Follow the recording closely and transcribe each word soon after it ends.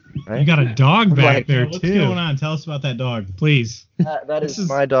Right? You got a dog back Like, there, What's too. going on? Tell us about that dog, please. That is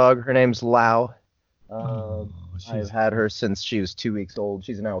my dog. Her name's Lau. she's- I've had her since she was 2 weeks old.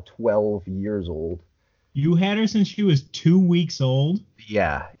 She's now 12 years old. You had her since she was 2 weeks old?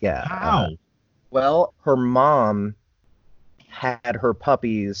 Yeah. How? Well, her mom had her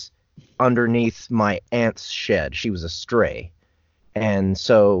puppies underneath my aunt's shed. She was a stray. And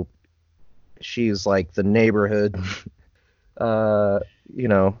so she's like the neighborhood,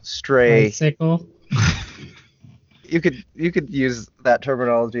 stray. Bicycle. You could use that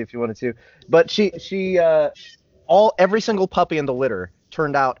terminology if you wanted to. But every single puppy in the litter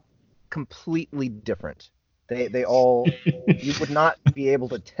turned out completely different. They all, you would not be able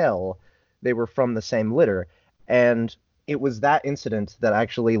to tell they were from the same litter. And it was that incident that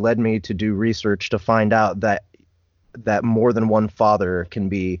actually led me to do research to find out that more than one father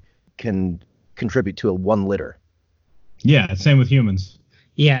can contribute to one litter. Yeah, same with humans.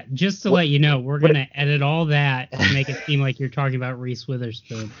 Yeah, just to let you know, we're going to edit all that to make it seem like you're talking about Reese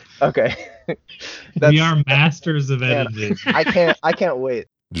Witherspoon. Okay. We are masters of editing. I can't wait.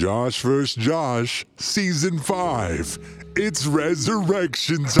 Josh vs. Josh, Season 5. It's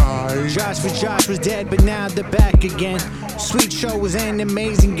resurrection time. Josh was dead, but now they're back again. Sweet show was an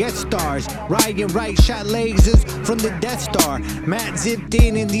amazing guest stars. Ryan Wright shot lasers from the Death Star. Matt zipped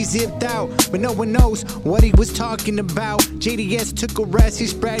in and he zipped out, but no one knows what he was talking about. JDS took a rest, he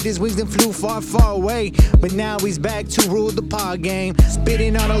spread his wings and flew far, far away. But now he's back to rule the pod game.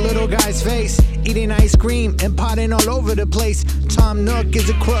 Spitting on a little guy's face, eating ice cream and potting all over the place. Tom Nook is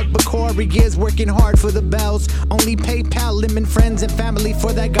a crook, but Corey is working hard for the bells. Only PayPal, lemon friends and family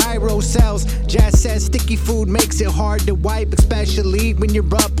for that gyro sells. Jazz says sticky food makes it hard to wipe, especially when you're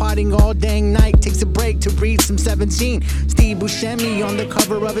butt potting all dang night. Takes a break to read some 17. Steve Buscemi on the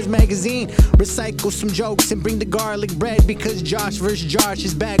cover of his magazine. Recycle some jokes and bring the garlic bread because Josh vs. Josh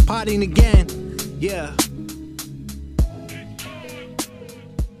is back potting again. Yeah.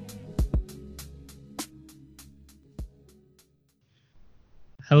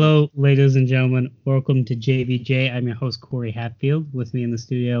 Hello, ladies and gentlemen. Welcome to JVJ. I'm your host, Corey Hatfield. With me in the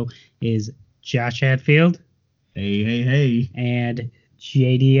studio is Josh Hatfield. Hey. And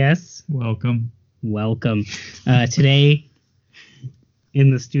JDS. Welcome. Today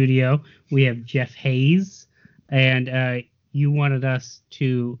in the studio, we have Jeff Hayes. And you wanted us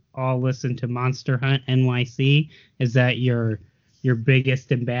to all listen to Monster Hunt NYC. Is that your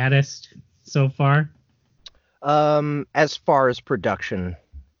biggest and baddest so far? As far as production,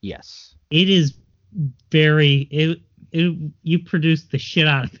 yes. It is very... you produced the shit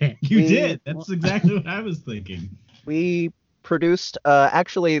out of it. You did. That's exactly what I was thinking. We produced,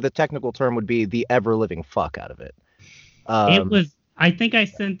 actually the technical term would be the ever-living fuck out of it. It was, I think I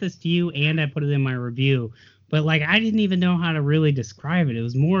sent this to you and I put it in my review, but like I didn't even know how to really describe it. It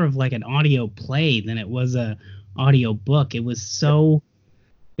was more of like an audio play than it was a audio book. It was so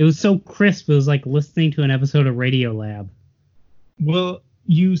crisp. It was like listening to an episode of Radiolab. Well,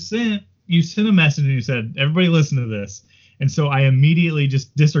 you sent a message and you said, everybody listen to this. And so I immediately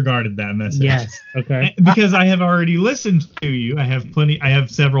just disregarded that message. Yes. Okay. Because I have already listened to you. I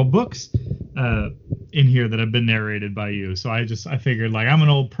have several books in here that have been narrated by you. So I figured like I'm an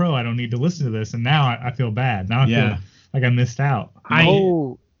old pro. I don't need to listen to this. And now I feel bad. Now I feel like I missed out.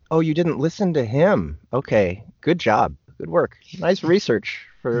 Oh, you didn't listen to him. Okay. Good job. Good work. Nice research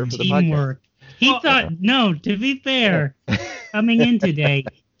for the podcast. Teamwork. He thought, no, to be fair, coming in today,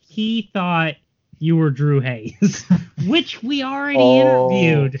 he thought you were Drew Hayes, which we already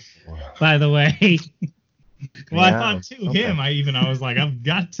interviewed, by the way. Well, I thought too him. I was like, I've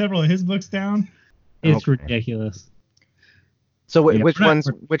got several of his books down. It's ridiculous. So which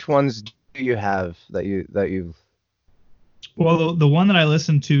ones do you have that you've? Well, the one that I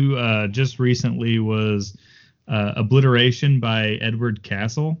listened to just recently was Obliteration by Edward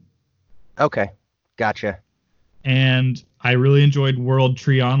Castle. Okay, gotcha. And I really enjoyed World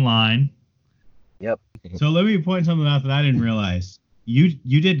Tree Online. Yep. So let me point something out that I didn't realize. You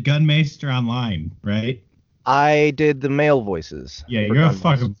did Gunmaster Online, right? I did the male voices. Yeah, you're a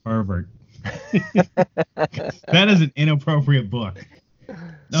fucking pervert. That is an inappropriate book.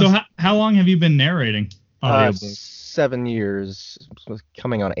 So how long have you been narrating audiobooks? 7 years,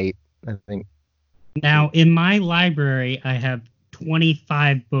 coming on 8, I think. Now, in my library, I have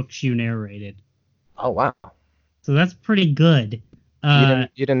 25 books you narrated. Oh, wow. So that's pretty good. You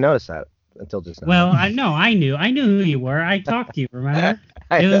didn't notice that until just now. Well, I knew who you were. I talked to you, remember?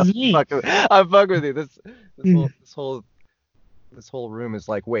 It was me. I'm fucking with you. This whole room is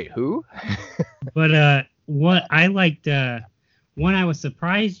like, wait, who? But what I liked, one I was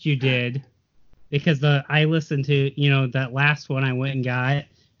surprised you did, because I listened to, that last one I went and got,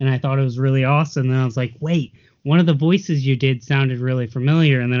 and I thought it was really awesome. And I was like, wait, one of the voices you did sounded really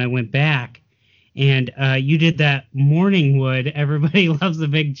familiar. And then I went back, and you did that Morningwood, Everybody Loves a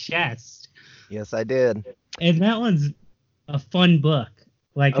Big Chest. Yes, I did. And that one's a fun book.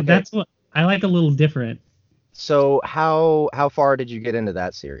 Like, Okay. That's what I like, a little different. So how far did you get into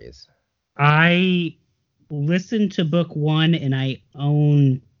that series? I listened to book 1, and I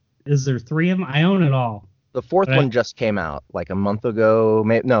own, is there 3 of them? I own it all. The fourth Right. one just came out like a month ago,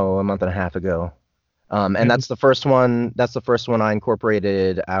 a month and a half ago. And that's the first one. That's the first one I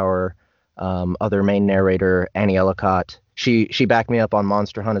incorporated our other main narrator, Annie Ellicott. She backed me up on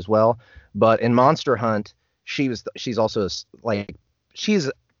Monster Hunt as well. But in Monster Hunt, she's also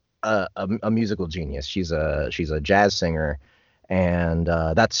she's a musical genius. She's a jazz singer, and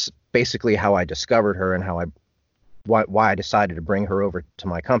that's basically how I discovered her and why I decided to bring her over to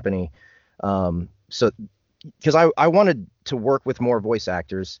my company. So because I wanted to work with more voice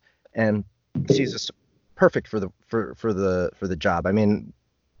actors, and she's just perfect for the job. I mean,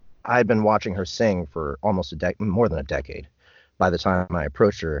 I had been watching her sing for almost more than a decade by the time I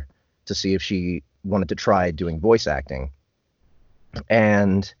approached her to see if she wanted to try doing voice acting.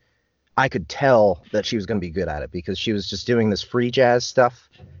 And I could tell that she was going to be good at it because she was just doing this free jazz stuff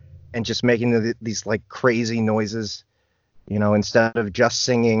and just making these like crazy noises, instead of just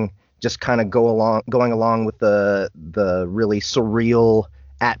singing, just kind of going along with the really surreal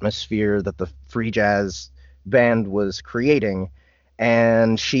atmosphere that the free jazz band was creating.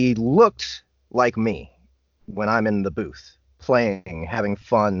 And she looked like me when I'm in the booth playing, having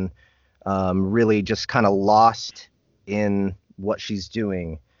fun, really just kind of lost in what she's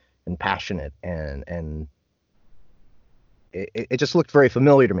doing and passionate, and it just looked very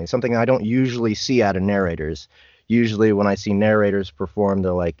familiar to me, something I don't usually see out of narrators. Usually when I see narrators perform,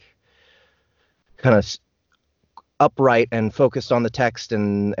 they're like kind of upright and focused on the text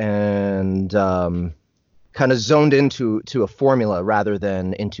and kind of zoned into a formula rather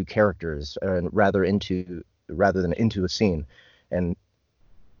than into characters, and rather than into a scene. And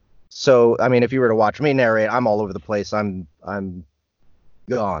so, I mean, if you were to watch me narrate, I'm all over the place. I'm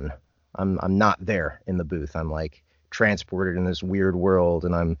gone. I'm not there in the booth. I'm like transported in this weird world,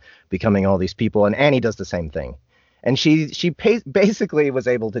 and I'm becoming all these people. And Annie does the same thing. And she basically was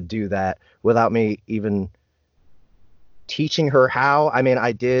able to do that without me even teaching her how. I mean,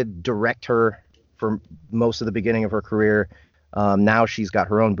 I did direct her for most of the beginning of her career. Now she's got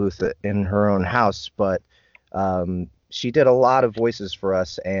her own booth in her own house, but she did a lot of voices for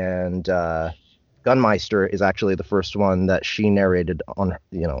us. And Gunmeister is actually the first one that she narrated on.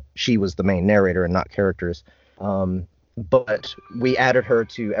 She was the main narrator and not characters. But we added her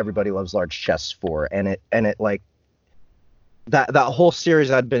to Everybody Loves Large Chests 4, and it like that whole series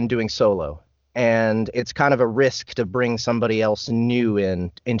I'd been doing solo, and it's kind of a risk to bring somebody else new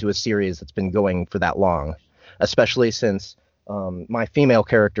into a series that's been going for that long, especially since my female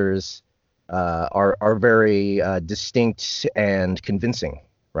characters are very distinct and convincing,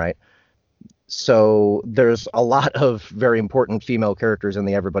 right? So there's a lot of very important female characters in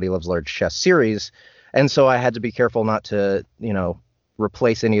the Everybody Loves Large Chests series, and so I had to be careful not to,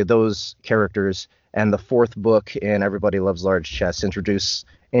 replace any of those characters. And the fourth book in Everybody Loves Large Chests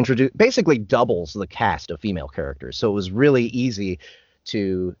basically doubles the cast of female characters. So it was really easy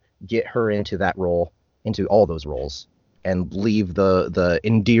to get her into that role, into all those roles, and leave the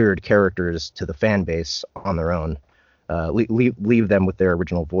endeared characters to the fan base on their own. Leave them with their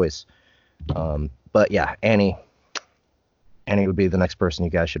original voice. But yeah, Annie would be the next person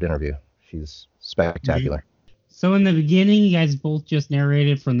you guys should interview. She's spectacular. So in the beginning, you guys both just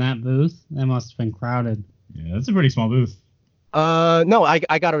narrated from that booth? That must have been crowded. Yeah, that's a pretty small booth. No,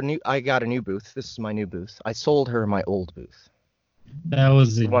 I got a new booth. This is my new booth. I sold her my old booth. That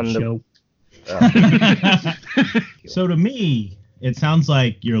was a One joke. So to me, it sounds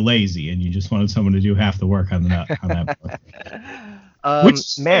like you're lazy and you just wanted someone to do half the work on that book. Which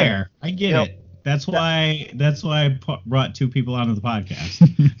is fair. I get it. That's why I brought 2 people onto the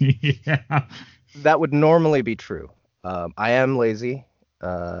podcast. Yeah. That would normally be true. I am lazy.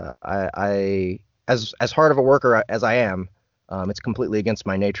 I as hard of a worker as I am, it's completely against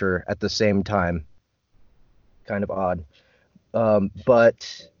my nature at the same time. Kind of odd.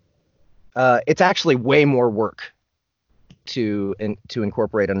 But it's actually way more work to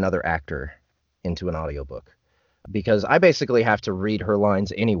incorporate another actor into an audiobook, because I basically have to read her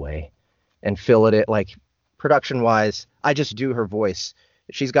lines anyway and fill it like production wise. I just do her voice.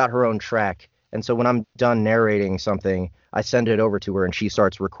 She's got her own track. And so when I'm done narrating something, I send it over to her and she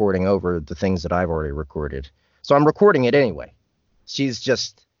starts recording over the things that I've already recorded. So I'm recording it anyway. She's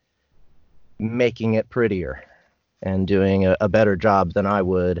just making it prettier. and doing a better job than I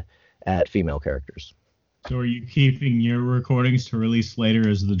would at female characters. So are you keeping your recordings to release later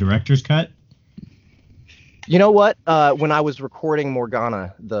as the director's cut? You know what? When I was recording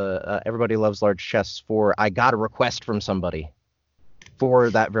Morgana, the Everybody Loves Large Chests I got a request from somebody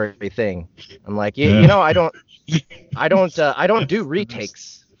for that very thing. I'm like, you know, I don't do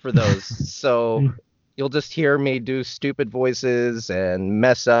retakes for those. So you'll just hear me do stupid voices and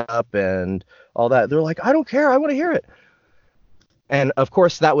mess up and all that. They're like, I don't care. I want to hear it. And of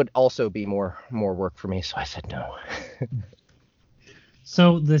course, that would also be more work for me. So I said no.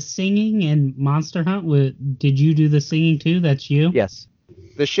 So the singing in Monster Hunt, did you do the singing too? That's you? Yes.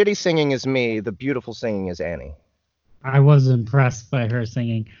 The shitty singing is me. The beautiful singing is Annie. I was impressed by her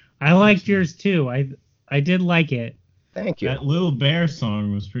singing. I liked yours too. I did like it. Thank you. That Little Bear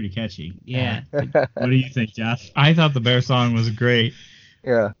song was pretty catchy. Yeah. What do you think, Josh? I thought the bear song was great.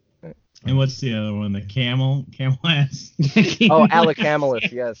 Yeah. And what's the other one? The camel ass? Oh,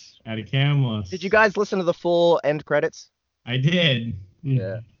 Alacamelus, yes. Alacamelus. Did you guys listen to the full end credits? I did.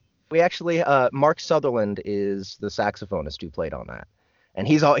 Yeah. We actually, Mark Sutherland is the saxophonist who played on that. And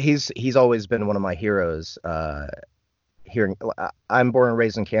he's always been one of my heroes. I'm born and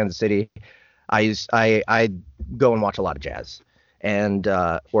raised in Kansas City. I go and watch a lot of jazz, and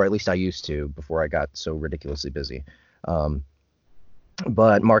or at least I used to before I got so ridiculously busy.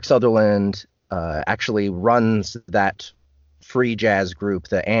 But Mark Sutherland actually runs that free jazz group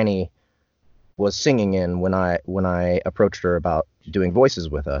that Annie was singing in when I approached her about doing voices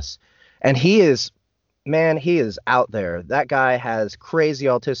with us. And he is out there. That guy has crazy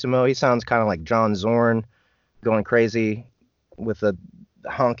altissimo. He sounds kind of like John Zorn, going crazy with the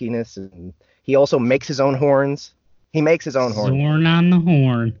honkiness, and he also makes his own horns. He makes his own horn. Zorn on the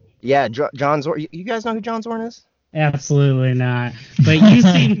horn. Yeah, John Zorn. You guys know who John Zorn is? Absolutely not. But you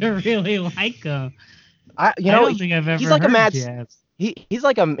seem to really like him. I don't think I've ever he's like heard a mad jazz. He's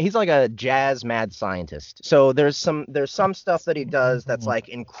like a jazz mad scientist. So there's some stuff that he does that's like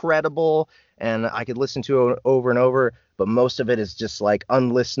incredible, and I could listen to it over and over, but most of it is just like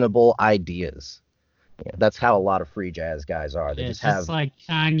unlistenable ideas. Yeah, that's how a lot of free jazz guys are. They just have like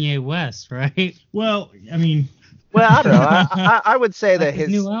Kanye West, right? Well, I mean, I don't know. I would say that his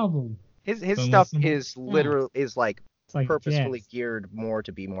new album, his stuff is literally is like purposefully jazz. geared more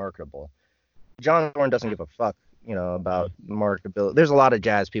to be marketable. John Zorn doesn't give a fuck, about marketability. There's a lot of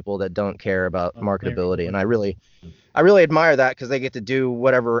jazz people that don't care about marketability, and I really admire that because they get to do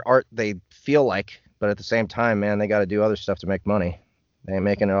whatever art they feel like, but at the same time, man, they got to do other stuff to make money. They ain't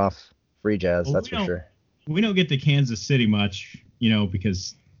making it off free jazz, that's for sure. We don't get to Kansas City much,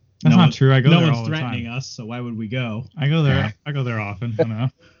 because that's not true. I go there all the time. No one's threatening us, so why would we go? I go there. Yeah. I go there often. I know.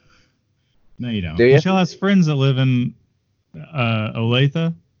 No, you don't. Do you? Michelle has friends that live in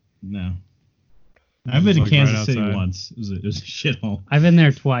Olathe. No. I've been to Kansas City once. It was a shithole. I've been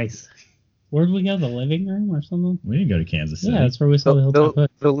there twice. Where'd we go? The living room or something? We didn't go to Kansas City. Yeah, that's where we saw the Hilltop Hood.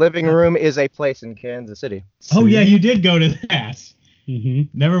 The living room is a place in Kansas City. Oh yeah, you did go to that.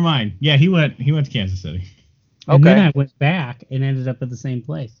 Mm-hmm. Never mind. Yeah, he went to Kansas City. And then I went back and ended up at the same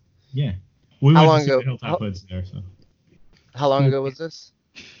place. Yeah. How long ago? The Hilltop Hoods there, so. How long ago was this?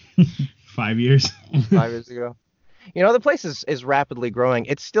 5 years. 5 years ago. The place is rapidly growing.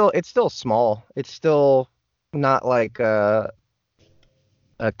 It's still small. It's still not like a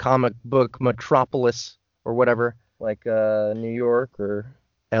comic book metropolis or whatever, like New York or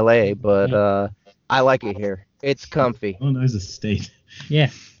LA, but I like it here. It's comfy. Illinois is a state.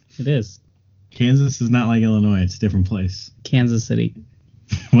 Yeah, it is. Kansas is not like Illinois. It's a different place. Kansas City.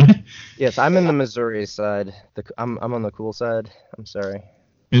 What? Yes, I'm in the Missouri side. I'm on the cool side. I'm sorry.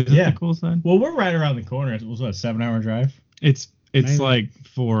 Is it the cool side? Well, we're right around the corner. It was what, a 7-hour drive? It's like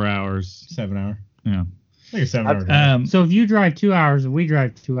 4 hours. 7 hour. Yeah. Like a 7-hour drive. So if you drive 2 hours and we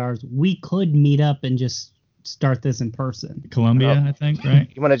drive 2 hours, we could meet up and just start this in person. Columbia, I think, right?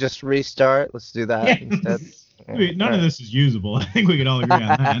 You want to just restart? Let's do that instead. Wait, none of this is usable. I think we could all agree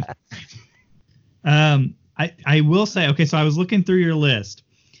on that. I will say, okay, so I was looking through your list.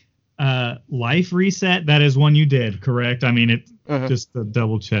 Life Reset, that is one you did, correct? I mean, it's just a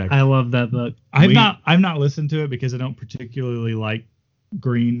double check. I love that book. I've not listened to it because I don't particularly like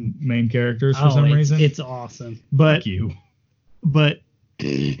green main characters for some reason. It's awesome. But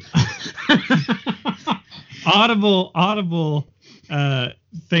Audible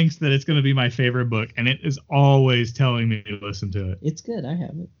thinks that it's going to be my favorite book, and it is always telling me to listen to it. It's good. I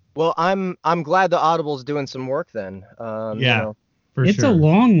have it. Well, I'm glad the Audible's doing some work then. It's a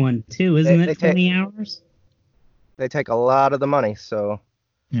long one too, isn't it? 20 hours. They take a lot of the money, so.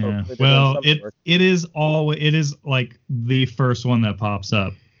 Yeah. Well, it is like the first one that pops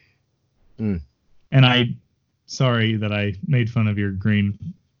up, and I Sorry that I made fun of your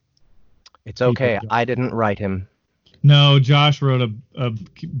green. It's okay. I didn't write him. No, Josh wrote a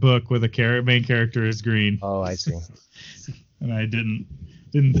book with a main character is green. Oh, I see. And I didn't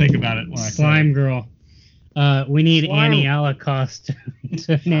think about it when I Slime Girl. We need Annie Holocaust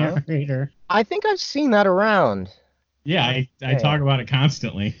to narrate her. I think I've seen that around. Yeah, I talk about it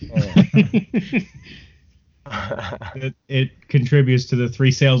constantly. It contributes to the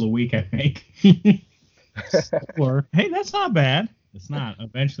 3 sales a week I make. Or hey, that's not bad. It's not.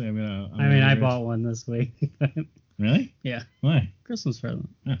 Eventually, I'm gonna. I bought one this week. Really? Yeah. Why? Christmas present.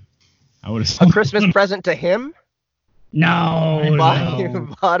 Yeah. I would have. A Christmas present to him? No. You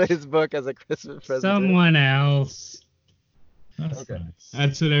bought his book as a Christmas present. Someone else. Okay.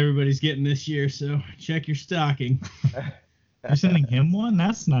 That's what everybody's getting this year. So check your stocking. You're sending him one?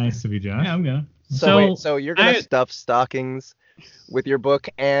 That's nice of you, Josh. Yeah, I'm gonna. So you're gonna stuff stockings with your book,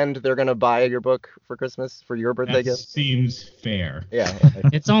 and they're gonna buy your book for Christmas for your birthday gift? Seems fair. Yeah.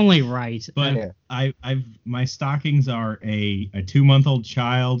 It's only right. But my stockings are a 2-month-old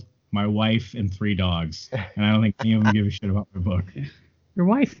child, my wife, and 3 dogs, and I don't think any of them give a shit about my book. Your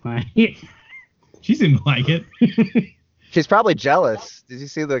wife might. She didn't like it. She's probably jealous. Did you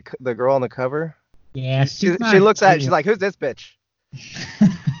see the girl on the cover? Yeah. She looks at it. She's like, "Who's this bitch?"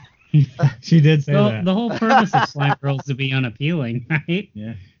 She did say that. The whole purpose of Slime Girl is to be unappealing, right?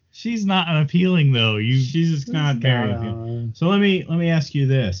 Yeah. She's not unappealing though. She's just not very appealing. So let me ask you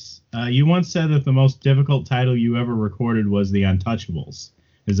this. You once said that the most difficult title you ever recorded was The Untouchables.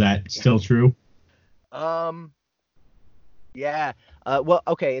 Is that still true? Yeah. Well,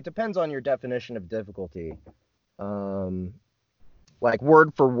 okay. It depends on your definition of difficulty. Like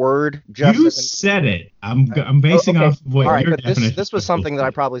word for word. You said it. I'm basing off of what your definition. This was something that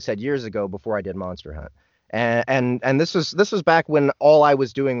I probably said years ago before I did Monster Hunt, and this was back when all I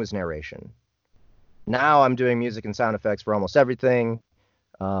was doing was narration. Now I'm doing music and sound effects for almost everything,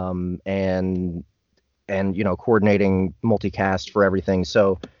 and coordinating multicast for everything.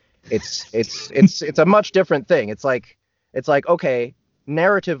 So it's a much different thing. It's like okay,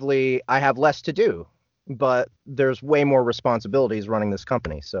 narratively I have less to do, but there's way more responsibilities running this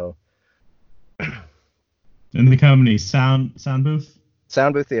company. So, in the company, Sound Booth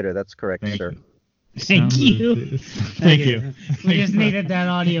Theater. That's correct, sir. Thank you. Thank you. We just needed that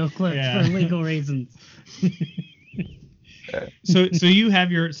audio clip for legal reasons. So you have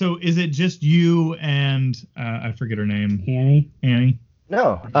so is it just you and I forget her name? Annie.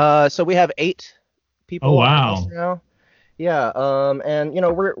 No. So we have 8 people. Oh wow. Now. Yeah. And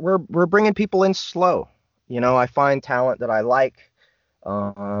we're bringing people in slow. I find talent that I like.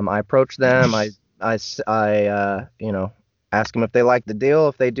 I approach them. I ask them if they like the deal.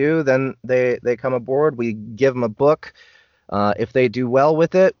 If they do, then they come aboard. We give them a book. If they do well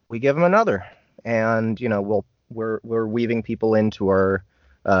with it, we give them another. And we're weaving people into our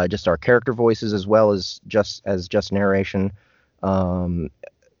just our character voices as well as just narration.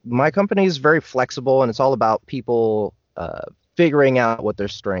 My company is very flexible, and it's all about people figuring out what their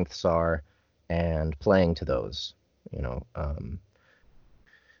strengths are and playing to those.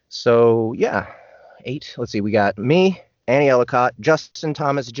 So yeah, 8. Let's see. We got me, Annie Ellicott, Justin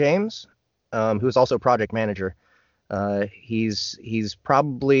Thomas James, who is also project manager. He's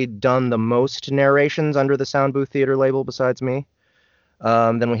probably done the most narrations under the Sound Booth Theater label besides me.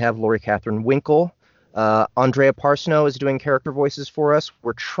 Then we have Lori Catherine Winkle. Andrea Parsnow is doing character voices for us.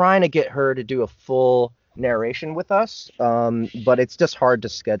 We're trying to get her to do a full narration with us, but it's just hard to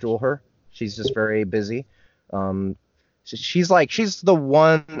schedule her. She's just very busy. She's the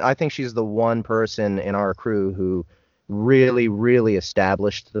one. I think she's the one person in our crew who really, really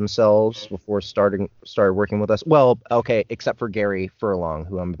established themselves before started working with us. Well, okay, except for Gary Furlong,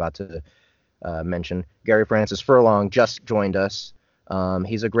 who I'm about to mention. Gary Francis Furlong just joined us.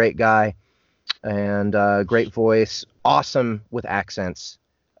 He's a great guy and great voice, awesome with accents.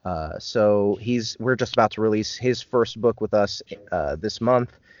 So we're just about to release his first book with us this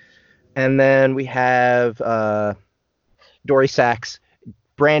month. And then we have Dory Sachs,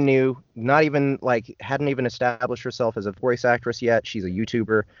 brand new, not even hadn't even established herself as a voice actress yet. She's a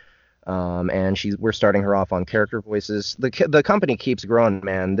YouTuber, and we're starting her off on character voices. The company keeps growing,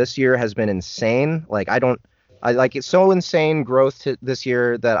 man. This year has been insane. It's so insane growth this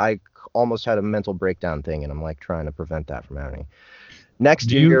year that I almost had a mental breakdown thing, and I'm trying to prevent that from happening. Next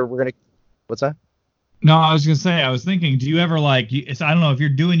year we're gonna. What's that? No, I was gonna say. I was thinking. Do you ever I don't know if you're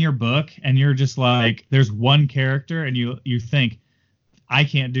doing your book and you're just there's one character and you think, I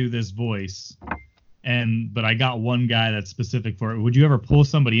can't do this voice, but I got one guy that's specific for it. Would you ever pull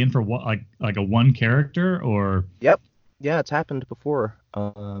somebody in for what like a one character or? Yep. Yeah, it's happened before.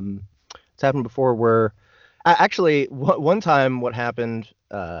 It's happened before where Actually, one time what happened,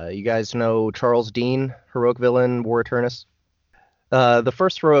 you guys know Charles Dean, heroic villain, War Eternus? The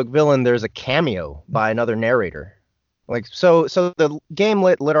first heroic villain, there's a cameo by another narrator. Like, so the game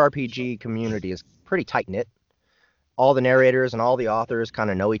lit RPG community is pretty tight-knit. All the narrators and all the authors kind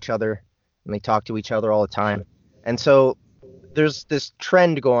of know each other, and they talk to each other all the time. And so there's this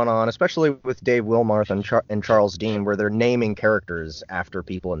trend going on, especially with Dave Wilmarth and Charles Dean, where they're naming characters after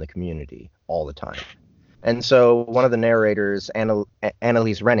people in the community all the time. And so one of the narrators,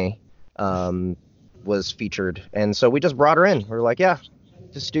 Annalise Rennie, was featured. And so we just brought her in. We're like, yeah,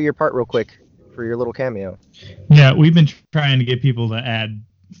 just do your part real quick for your little cameo. Yeah, we've been trying to get people to add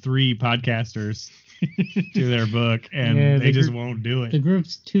 3 podcasters to their book, and they just won't do it. The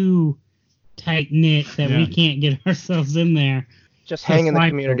group's too tight-knit that we can't get ourselves in there. Just hang in the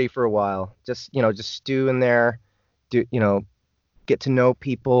community for a while. Just stew in there, get to know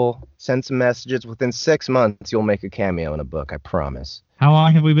people, send some messages. Within 6 months, you'll make a cameo in a book, I promise. How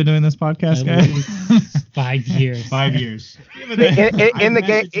long have we been doing this podcast, guys? 5 years. 5 years. In the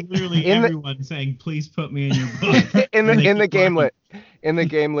game, literally everyone saying, "Please put me in your book." in the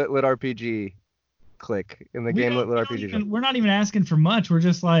Gamelit Lit RPG. Click in the Gamelit Lit RPG. We're not even asking for much. We're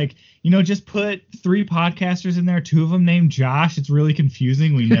just like, just put 3 podcasters in there. 2 of them named Josh. It's really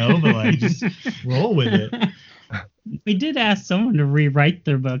confusing. We know, but like, just roll with it. We did ask someone to rewrite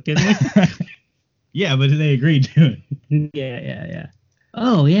their book, didn't we? Yeah, but they agreed to it. Yeah.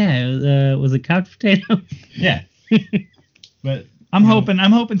 Oh yeah, was it Couch Potato? Yeah. But I'm hoping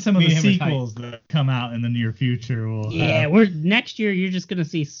some of the sequels that come out in the near future will. Yeah, next year you're just gonna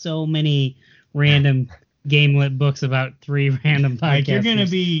see so many random Gamelit books about 3 random podcasts. Like, you're gonna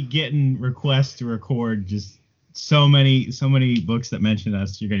be getting requests to record just so many books that mention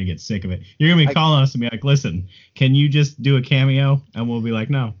us. You're gonna get sick of it. You're gonna be calling us and be like, "Listen, can you just do a cameo?" And we'll be like,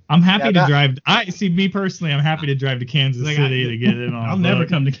 "No." I'm happy to drive. Me personally, I'm happy to drive to Kansas City to get it on. I'll never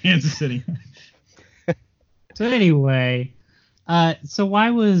come to Kansas City. So anyway, so why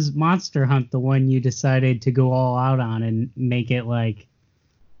was Monster Hunt the one you decided to go all out on and make it like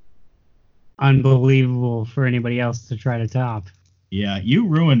unbelievable for anybody else to try to top? Yeah, you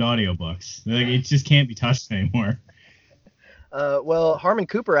ruined audiobooks. Like, it just can't be touched anymore. Well, Harmon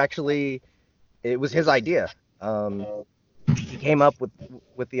Cooper, actually, it was his idea. He came up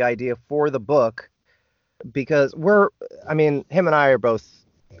with the idea for the book because him and I are both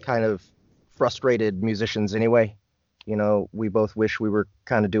kind of frustrated musicians anyway. We both wish we were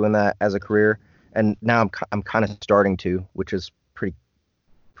kind of doing that as a career, and now I'm kind of starting to, which is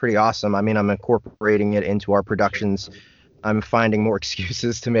pretty awesome. I mean, I'm incorporating it into our productions. I'm finding more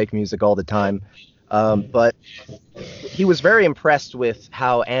excuses to make music all the time. But he was very impressed with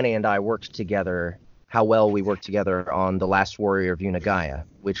how Annie and I worked together, how well we worked together on The Last Warrior of Unagaia,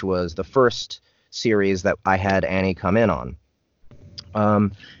 which was the first series that I had Annie come in on.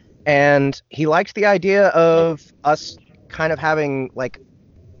 And he liked the idea of us kind of having like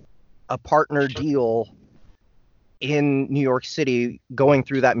a partner deal in New York City, going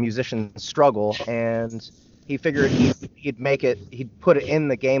through that musician struggle, and he figured he'd put it in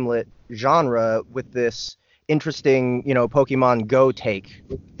the Gamelit genre with this interesting, Pokemon Go take.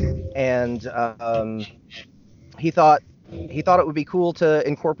 And he thought it would be cool to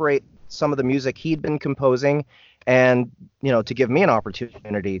incorporate some of the music he'd been composing and, to give me an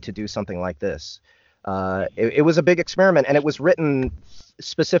opportunity to do something like this. It was a big experiment, and it was written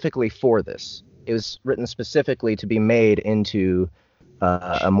specifically for this. It was written specifically to be made into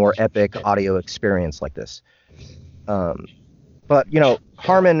a more epic audio experience like this. But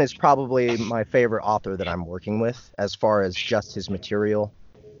Harmon is probably my favorite author that I'm working with as far as just his material.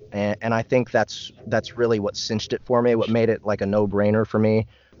 And I think that's really what cinched it for me, what made it like a no-brainer for me.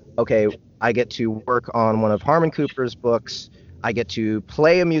 Okay, I get to work on one of Harmon Cooper's books. I get to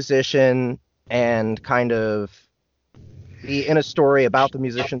play a musician and kind of be in a story about the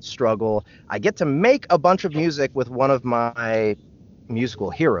musician's struggle. I get to make a bunch of music with one of my musical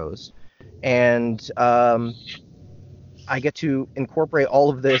heroes. And I get to incorporate all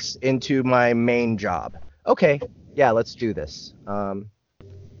of this into my main job. Okay, yeah, let's do this.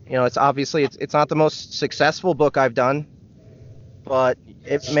 It's obviously it's not the most successful book I've done, but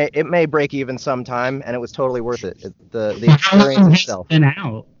it may break even sometime, and it was totally worth it. The experience itself. Been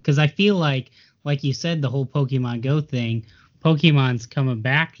out because I feel like you said, the whole Pokemon Go thing, Pokemon's coming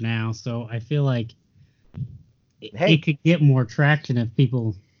back now, so I feel like it could get more traction if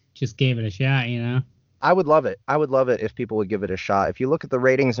people just gave it a shot, I would love it. I would love it if people would give it a shot. If you look at the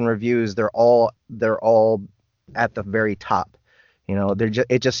ratings and reviews, they're all at the very top.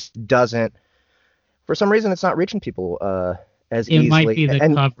 It just doesn't. For some reason, it's not reaching people as easily. It might be the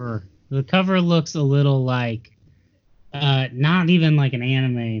cover The cover looks a little like, not even like an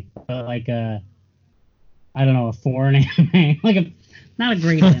anime, but like a foreign anime, not a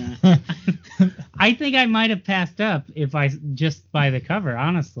great anime. I think I might have passed up if I just by the cover,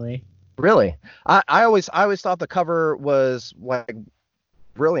 honestly. Really? I always thought the cover was like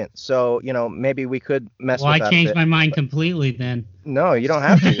brilliant. So, maybe we could mess with that. Well, I changed my mind completely then. No, you don't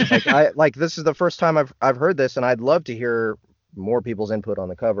have to. This is the first time I've heard this, and I'd love to hear more people's input on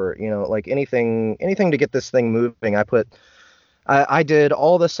the cover. Anything to get this thing moving. I did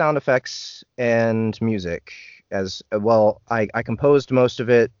all the sound effects and music as well. I composed most of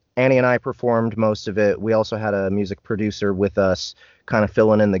it. Annie and I performed most of it. We also had a music producer with us, kind of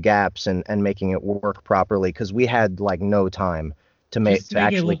filling in the gaps and making it work properly, because we had no time to make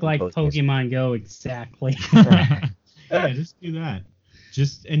it look like Pokemon Go exactly. Yeah, just do that.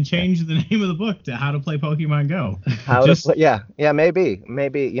 And change the name of the book to How to Play Pokemon Go.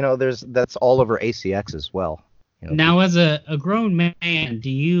 Maybe. That's all over ACX as well. Now, as a grown man, do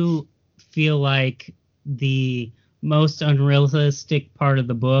you feel like the most unrealistic part of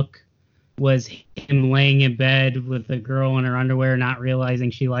the book was him laying in bed with a girl in her underwear, not realizing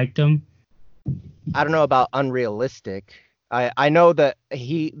she liked him? I don't know about unrealistic. I know that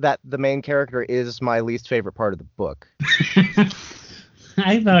the main character is my least favorite part of the book.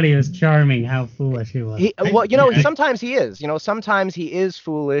 I thought he was charming. How foolish he was. Sometimes he is. Sometimes he is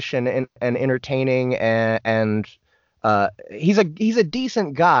foolish and entertaining, and he's a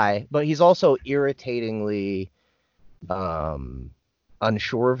decent guy, but he's also irritatingly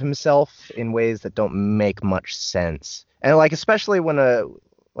unsure of himself in ways that don't make much sense. And especially when a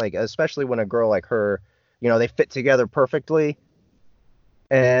girl like her, they fit together perfectly,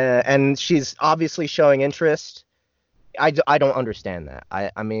 and she's obviously showing interest. I don't understand that. I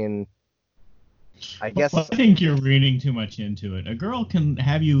guess. Well, I think you're reading too much into it. A girl can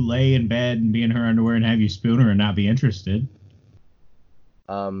have you lay in bed and be in her underwear and have you spoon her and not be interested.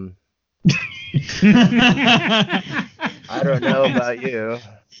 I don't know about you.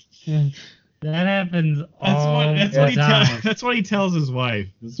 That happens all the time. That's what he tells his wife.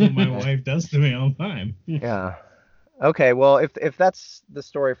 That's what my wife does to me all the time. Yeah. Okay, well, if that's the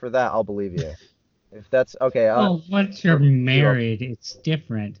story for that, I'll believe you. If that's okay. Once you're married, it's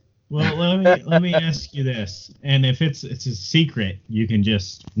different. Well, let me ask you this, and if it's a secret, you can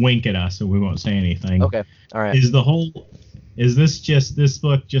just wink at us, and we won't say anything. Okay. All right. Is this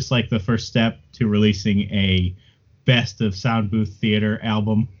book just like the first step to releasing a best of Sound Booth Theater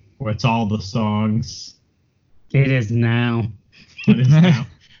album, where it's all the songs? It is now. It is now.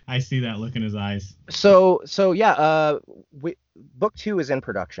 I see that look in his eyes. So yeah. Book 2 is in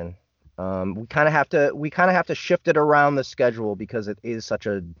production. We kind of have to shift it around the schedule because it is such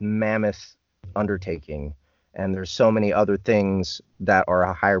a mammoth undertaking, and there's so many other things that are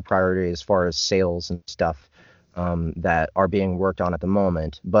a higher priority as far as sales and stuff that are being worked on at the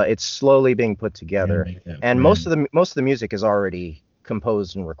moment. But it's slowly being put together, and most of the music is already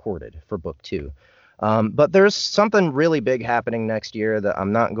composed and recorded for Book 2. But there's something really big happening next year that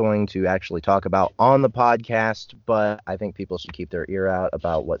I'm not going to actually talk about on the podcast, but I think people should keep their ear out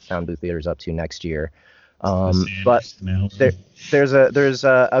about what Sound Booth Theater is up to next year. But there's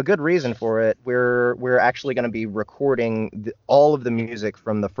a good reason for it. We're actually going to be recording all of the music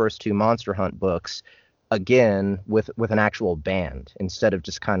from the first 2 Monster Hunt books again with an actual band, instead of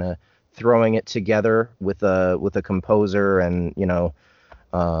just kind of throwing it together with a composer and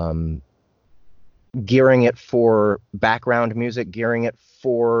gearing it for background music, gearing it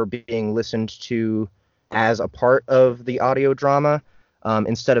for being listened to as a part of the audio drama.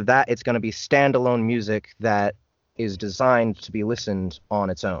 Instead of that, it's going to be standalone music that is designed to be listened on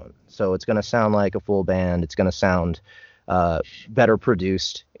its own. So it's going to sound like a full band. It's going to sound better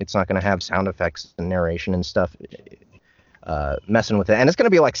produced. It's not going to have sound effects and narration and stuff messing with it. And it's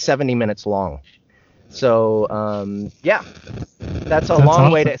going to be 70 minutes long. So, that's a long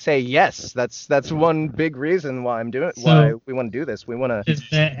awesome way to say yes. That's one big reason why why we want to do this. We want to. Is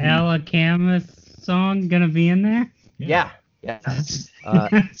the Alchemist song going to be in there? Yeah. That's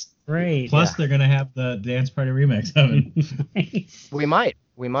great. Plus, they're going to have the dance party remix of it. Nice. We might.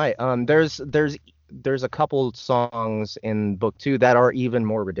 There's a couple songs in Book 2 that are even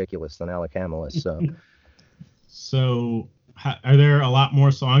more ridiculous than Alchemist. So. Are there a lot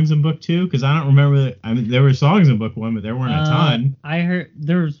more songs in Book 2? Because I don't remember. There were songs in Book 1, but there weren't a ton. I heard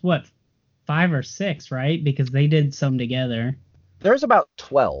there's 5 or 6, right? Because they did some together. There's about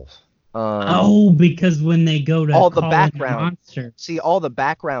 12. Because when they go to all the background, monster. all the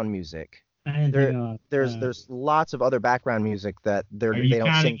background music. There's lots of other background music that they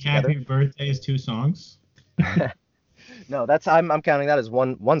don't sing together. Happy Birthday is 2 songs? No, I'm counting that as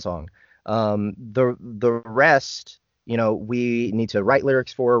one song. The rest, we need to write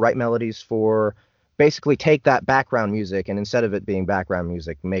lyrics for, write melodies for, basically take that background music, and instead of it being background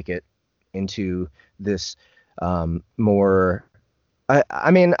music, make it into this more.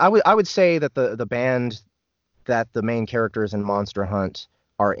 I would say that the band that the main characters in Monster Hunt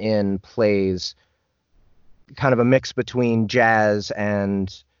are in plays kind of a mix between jazz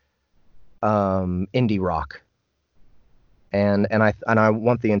and indie rock, and I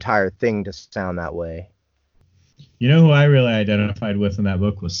want the entire thing to sound that way. You know who I really identified with in that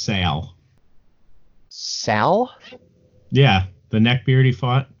book was Sal. Sal? Yeah, the neckbeard he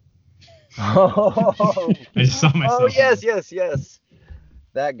fought. Oh, I just saw myself. Oh yes.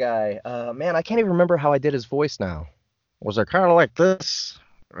 That guy. Man, I can't even remember how I did his voice now. Was it kind of like this?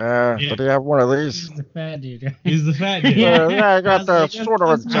 Yeah. Did he have one of these? He's the fat dude. He's the fat dude. Yeah, I got the sort of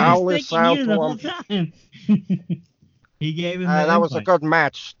a jowly sound to him. He gave him that was a good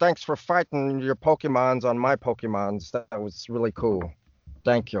match. Thanks for fighting your Pokemons on my Pokemons. That was really cool.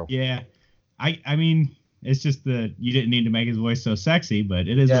 Thank you. Yeah. I mean, it's just that you didn't need to make his voice so sexy, but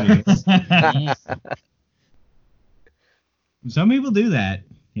it is what it is. Some people do that,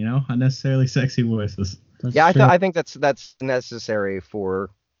 unnecessarily sexy voices. I think that's necessary for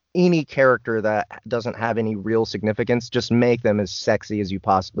any character that doesn't have any real significance. Just make them as sexy as you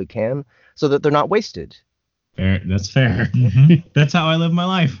possibly can so that they're not wasted. Fair. That's fair. Mm-hmm. That's how I live my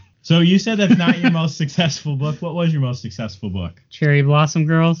life. So you said that's not your most successful book. What was your most successful book? Cherry Blossom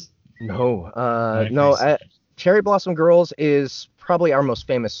Girls? No. Cherry Blossom Girls is probably our most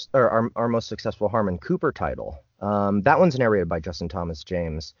famous, or our most successful Harmon Cooper title. That one's narrated by Justin Thomas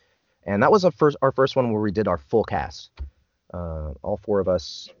James, and that was our first one where we did our full cast. All four of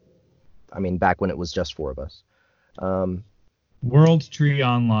us. I mean, back when it was just four of us. World Tree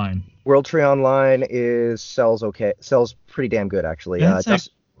Online. World Tree Online sells pretty damn good, actually.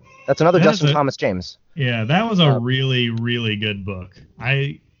 That's another Justin Thomas James. Yeah, that was a really, really good book.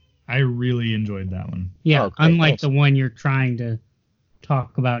 I really enjoyed that one. Yeah, unlike the one you're trying to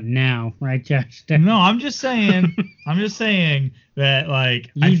talk about now, right, Josh? No, I'm just saying that I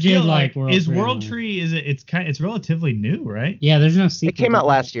feel like World Tree it's relatively new, right? Yeah, there's no sequel. It came out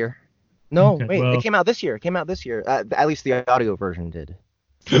last year. No, okay, it came out this year. At least the audio version did.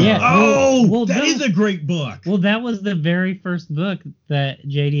 Yeah. That is a great book. Well, that was the very first book that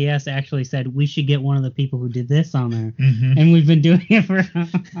JDS actually said we should get one of the people who did this on there, and we've been doing it for.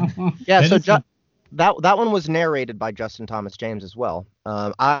 Yeah, that one was narrated by Justin Thomas James as well.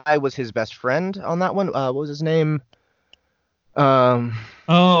 I was his best friend on that one. What was his name?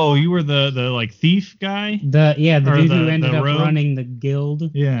 Oh, you were the thief guy. The dude who ended up running the guild.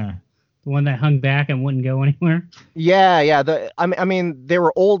 Yeah. The one that hung back and wouldn't go anywhere. Yeah. I mean, they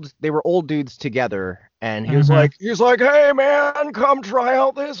were old dudes together, and he was like, "Hey man, come try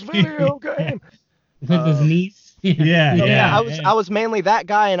out this video game." With his niece. Yeah. I was mainly that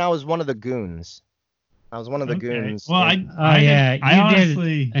guy, and I was one of the goons. I was one of the goons. Well, you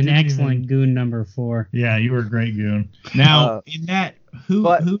honestly did an excellent goon number 4. Yeah, you were a great goon. Now, in that, who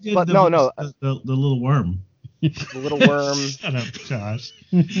did the little worm? The little worm. Shut up, Josh.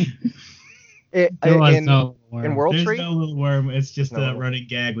 In World Tree? There's no little worm. It's just a running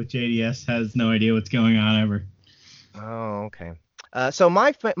gag with JDS has no idea what's going on ever. Oh, okay. So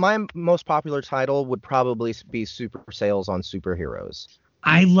my most popular title would probably be Super Sales on Superheroes.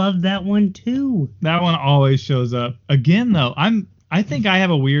 I love that one too. That one always shows up. Again, though, I think I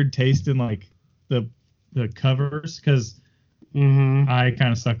have a weird taste in the covers because I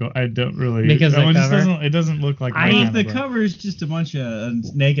kind of suck. I don't really because that one just doesn't. It doesn't look like. The cover is just a bunch of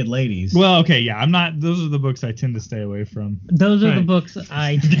naked ladies. Well, okay, yeah, I'm not. Those are the books I tend to stay away from. Those are the books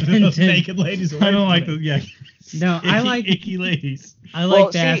I tend to. Naked ladies. I don't like the No, I like icky ladies. I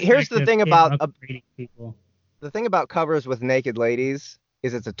like that. Here's the thing about people. The thing about covers with naked ladies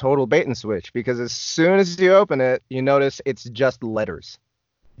is it's a total bait and switch because as soon as you open it, you notice it's just letters.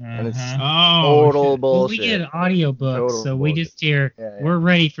 And it's total bullshit. Well, we get audiobooks, so we just hear, we're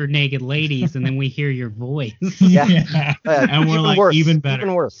ready for naked ladies, and then we hear your voice. And we're like, worse, even better.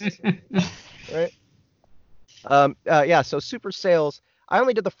 Even worse. Right? So Super Sales, I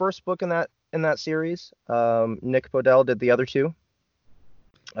only did the first book in that series. Nick Podell did the other two.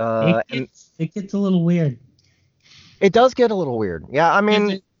 It gets a little weird. It does get a little weird. Yeah, I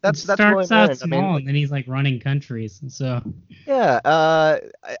mean, that's really starts out small, and then he's like running countries. So yeah,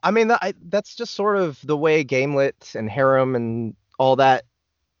 I mean that's just sort of the way Gamelit and Harem and all that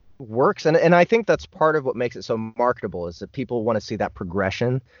works, and I think that's part of what makes it so marketable is that people want to see that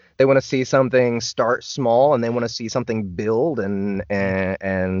progression. They want to see something start small, and they want to see something build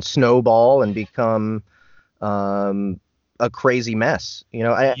and snowball and become a crazy mess. You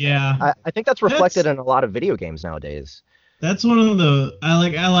know, I think that's reflected in a lot of video games nowadays. That's one of the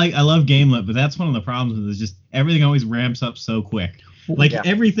I love Gamelit, but that's one of the problems with it is just everything always ramps up so quick. Like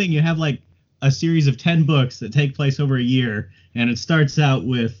everything, you have like a series of 10 books that take place over a year, and it starts out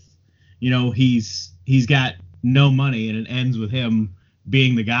with, you know, he's got no money, and it ends with him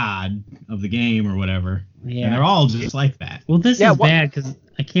being the god of the game or whatever. Yeah. And they're all just like that. Well, this is bad because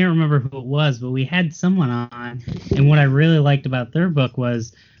I can't remember who it was, but we had someone on, and what I really liked about their book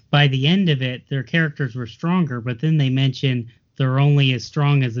was by the end of it, their characters were stronger, but then they mentioned they're only as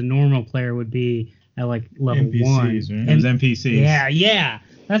strong as a normal player would be at like level NPCs, 1. Right? It was NPCs. Yeah.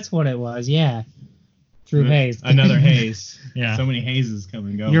 That's what it was, yeah. Drew Hayes. Another Hayes. Yeah. So many Hayes come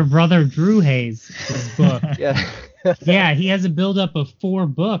and go. Your brother Drew Hayes' book. Yeah. He has a buildup of 4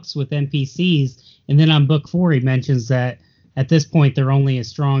 books with NPCs, and then on book 4 he mentions that at this point they're only as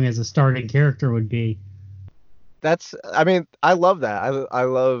strong as a starting character would be. I love that. I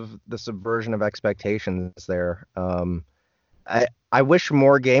love the subversion of expectations there. I wish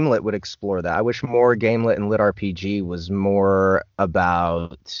more Gamelit would explore that. I wish more Gamelit and Lit RPG was more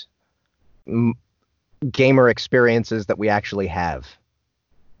about gamer experiences that we actually have.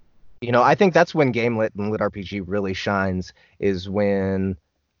 You know, I think that's when Gamelit and Lit RPG really shines, is when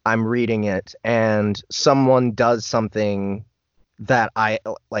I'm reading it and someone does something that I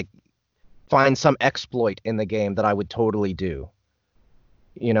like, find some exploit in the game that I would totally do.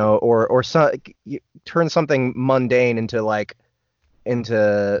 You know, or turn something mundane into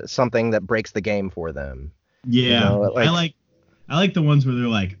something that breaks the game for them. Yeah, you know, I like the ones where they're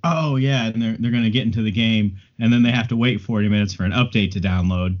like, oh yeah, and they're gonna get into the game, and then they have to wait 40 minutes for an update to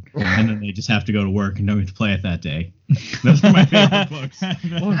download, and then they just have to go to work and don't get to play it that day. Those are my favorite books.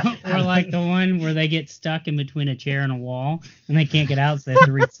 or like the one where they get stuck in between a chair and a wall, and they can't get out, so they have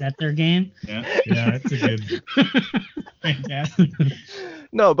to reset their game. Yeah, that's a good, fantastic.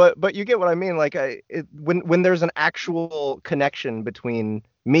 No, but you get what I mean. Like, when there's an actual connection between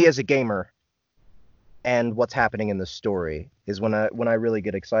me as a gamer and what's happening in the story is when I really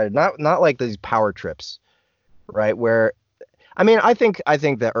get excited. Not like these power trips, right? Where, I mean, I think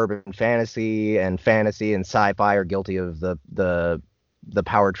that urban fantasy and sci-fi are guilty of the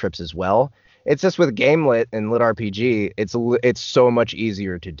power trips as well. It's just with Gamelit and Lit RPG, it's so much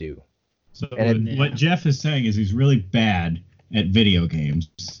easier to do. So what Jeff is saying is he's really bad at video games,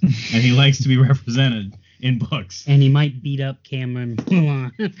 and he likes to be represented in books. And he might beat up Cameron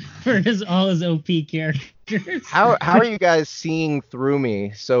Milan for all his OP characters. How are you guys seeing through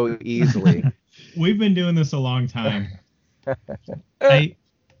me so easily? We've been doing this a long time. I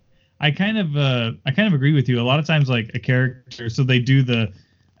kind of agree with you. A lot of times, like a character, so they do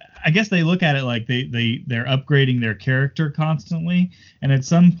I guess they look at it like they're upgrading their character constantly, and at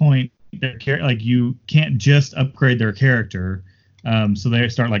some point like you can't just upgrade their character. So they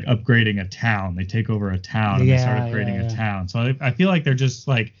start like upgrading a town. They take over a town and they start upgrading a town. So I feel like they're just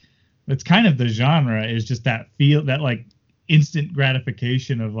like, it's kind of the genre is just that that like instant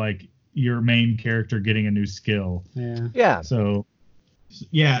gratification of like your main character getting a new skill. Yeah. So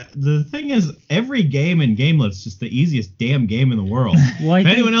yeah, the thing is, every game in Gamelit's just the easiest damn game in the world. If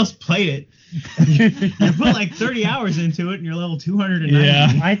anyone else played it, you put like 30 hours into it and you're level 290.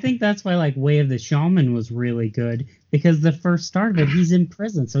 Yeah. I think that's why like Way of the Shaman was really good, because the first start of it, he's in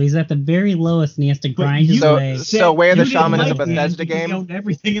prison, so he's at the very lowest and he has to grind his way. So Way of the Shaman is a Bethesda game? You owned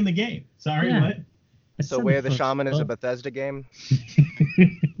everything in the game. Sorry, what? So Way of the Shaman is a Bethesda game?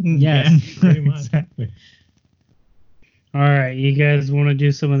 Yes. Yeah, pretty much. Exactly. All right, you guys want to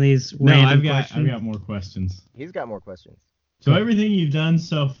do some of these random questions? I've got more questions. He's got more questions. So everything you've done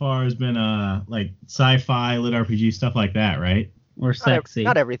so far has been like sci-fi, lit RPG, stuff like that, right? Or sexy?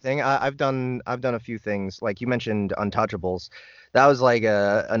 Not everything. I've done a few things. Like you mentioned, Untouchables. That was like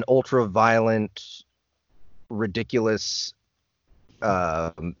an ultra-violent, ridiculous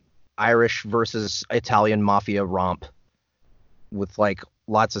Irish versus Italian mafia romp with like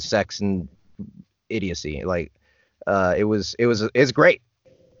lots of sex and idiocy. Like it's great.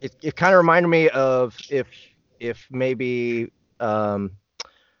 It kind of reminded me of if maybe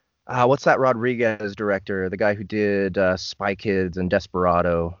what's that Rodriguez director, the guy who did Spy Kids and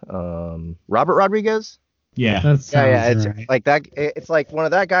Desperado, Robert Rodriguez? Yeah. It's right. Like that. It's like one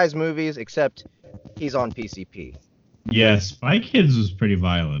of that guy's movies, except he's on PCP. Yeah, Spy Kids was pretty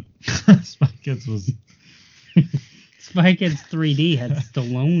violent. Spy Kids 3D had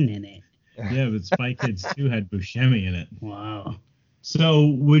Stallone in it. Yeah, but Spy Kids 2 had Buscemi in it. Wow. So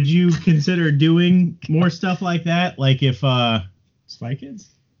would you consider doing more stuff like that? Like if Spy Kids?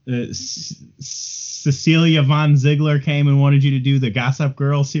 Cecilia von Ziegler came and wanted you to do the Gossip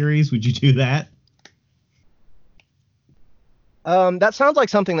Girl series, would you do that? That sounds like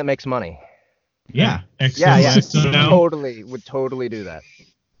something that makes money. Yeah. Yeah. Would totally do that.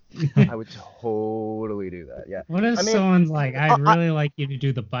 I would totally do that. Yeah. What if someone's like, I'd really like you to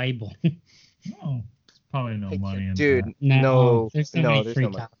do the Bible? Oh, probably no money in dude. that. No. There's so many free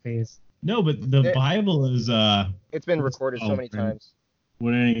copies. No, but the Bible is it's been recorded so many times.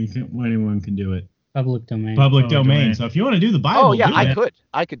 When anyone can do it. Public domain. Public domain. So if you want to do the Bible, oh yeah,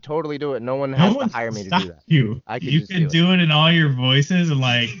 I could totally do it. No one has to hire me to do that. You could do it in all your voices and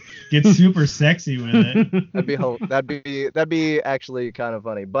like get super sexy with it. That'd be actually kind of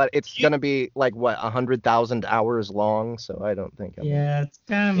funny. But it's gonna be like what 100,000 hours long, so I don't think. It's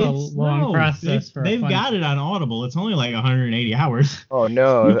kind of a long process. They've got it on Audible. It's only like 180 hours. Oh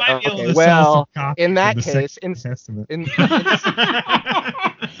no. You might be able to sell some copies in that of the case, Testament.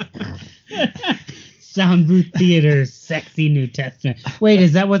 Sound Booth Theater's sexy New Testament. Wait,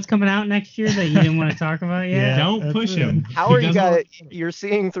 is that what's coming out next year that you didn't want to talk about yet? Yeah, don't push him. How are you guys? You're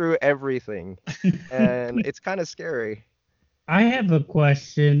seeing through everything, and it's kind of scary. I have a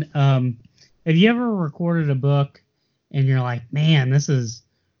question. Have you ever recorded a book and you're like, man, this is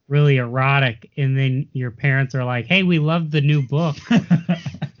really erotic, and then your parents are like, hey, we love the new book?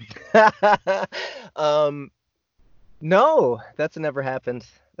 No, that's never happened.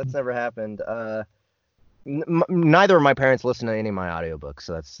 Neither of my parents listen to any of my audiobooks,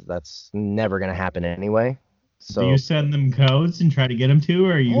 so that's never gonna happen anyway. So do you send them codes and try to get them to,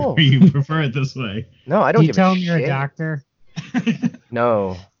 or you prefer it this way? No, I don't. Do you tell them shit. you're a doctor?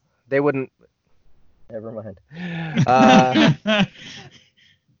 No, they wouldn't. Never mind.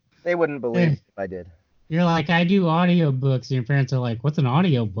 They wouldn't believe if I did. You're like, I do audiobooks, and your parents are like, what's an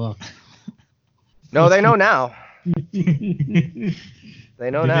audiobook? No, they know now. They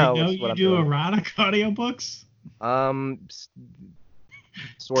know now. They know you do erotic audiobooks?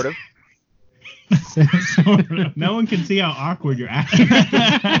 Sort of. No one can see how awkward you're acting.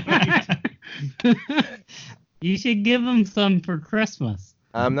 You should give them some for Christmas.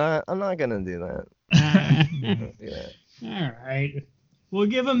 I'm not gonna do that. All right. Well,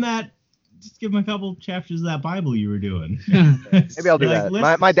 give them that. Just give them a couple chapters of that Bible you were doing. Maybe I'll do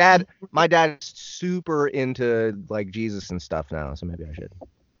that. My dad's super into like Jesus and stuff now, so maybe I should.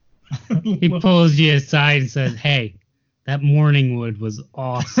 He pulls you aside and says, "Hey, that morning wood was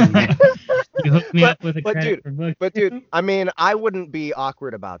awesome. You hooked me up with a credit for book." But dude, I mean, I wouldn't be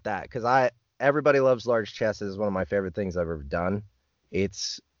awkward about that because Everybody Loves Large Chests is one of my favorite things I've ever done.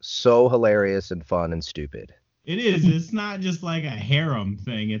 It's so hilarious and fun and stupid. It is. It's not just like a harem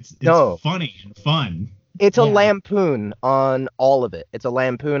thing. It's funny and fun. It's a lampoon on all of it. It's a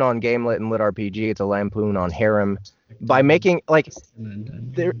lampoon on Gamelit and Lit RPG. It's a lampoon on harem. By making like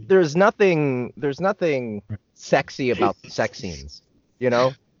there's nothing sexy about the sex scenes. You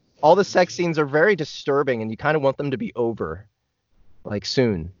know, all the sex scenes are very disturbing, and you kind of want them to be over, like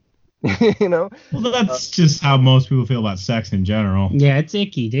soon. You know. Well, that's just how most people feel about sex in general. Yeah, it's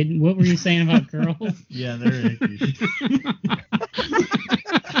icky. What were you saying about girls? Yeah, they're icky.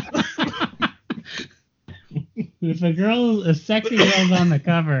 If a sexy girl's on the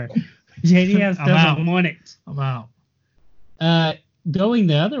cover, JDS doesn't want it. I'm out. Going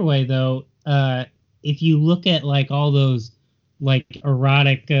the other way though, if you look at like all those like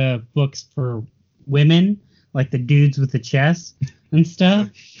erotic books for women, like the dudes with the chest and stuff,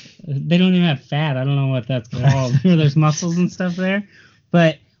 they don't even have fat. I don't know what that's called. There's muscles and stuff there,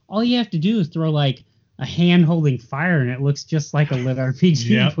 but all you have to do is throw like a hand holding fire, and it looks just like a Lit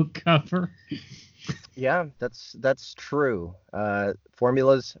RPG book cover. Yeah, that's true.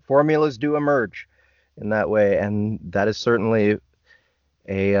 Formulas do emerge in that way, and that is certainly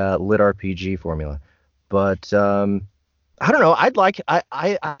a Lit RPG formula. But I don't know. I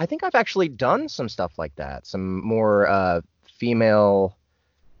think I've actually done some stuff like that. Some more female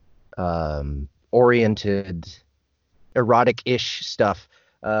oriented erotic-ish stuff.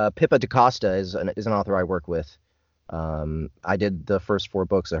 Pippa DaCosta is an author I work with. I did the first 4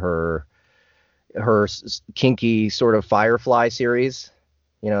 books of her kinky sort of Firefly series.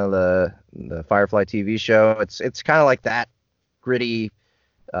 You know, the Firefly TV show. It's kind of like that gritty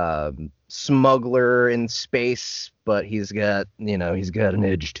smuggler in space, but he's got an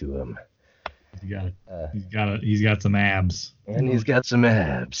edge to him. He's got some abs. And he's got some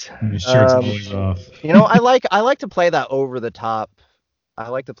abs. And his shirt's always off. You know, I like to play that over the top. I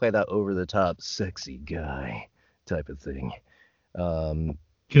like to play that over the top sexy guy type of thing.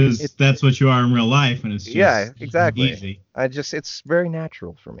 Because that's what you are in real life, and it's just exactly. Easy. It's very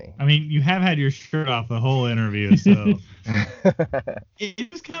natural for me. I mean, you have had your shirt off the whole interview, so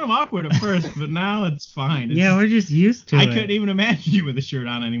it was kind of awkward at first, but now it's fine. We're just used to it. I couldn't even imagine you with a shirt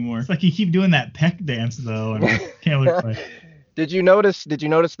on anymore. It's like you keep doing that peck dance though, and it can't look right. Did you notice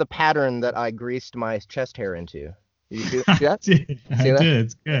the pattern that I greased my chest hair into? Did you see that? I did.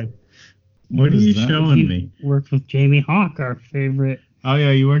 It's good. What are you showing me? Worked with Jamie Hawk, our favorite. Oh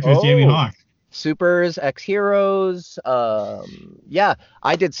yeah, you worked with Jamie Hawk. Supers, X-Heroes. Yeah,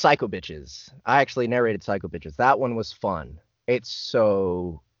 I did Psycho Bitches. I actually narrated Psycho Bitches. That one was fun. It's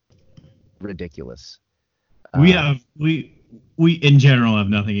so ridiculous. We in general have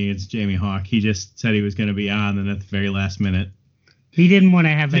nothing against Jamie Hawk. He just said he was going to be on, and at the very last minute, he didn't want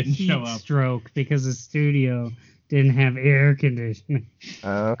to have a heat stroke because the studio didn't have air conditioning.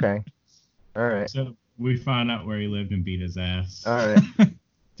 Okay. All right. So we found out where he lived and beat his ass. All right.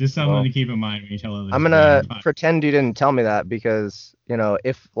 Just something to keep in mind when you tell others. I'm gonna pretend you didn't tell me that because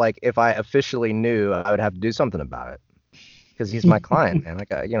if I officially knew, I would have to do something about it because he's my client, man. I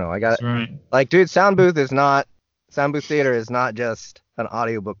got right. Like, dude, Sound Booth Theater is not just an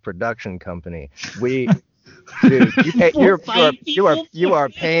audiobook production company. Dude, you are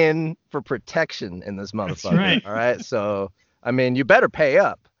paying for protection in this motherfucker. That's right. All right, so I mean, you better pay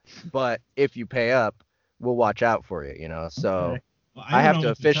up, but if you pay up, we'll watch out for you. So. Okay. Well, I have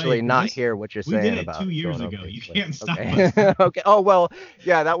to officially not hear what you're saying about. We did it 2 years ago. You can't stop us. Okay. Oh well,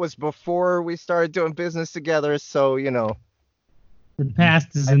 yeah, that was before we started doing business together. So the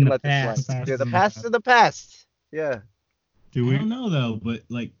past is in the past. Yeah, the past is the past. Yeah. I don't know though, but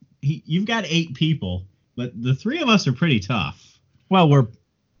like you've got 8 people, but the 3 of us are pretty tough. Well,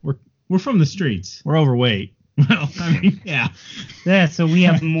 we're from the streets. We're overweight. Well, I mean, yeah. Yeah. So we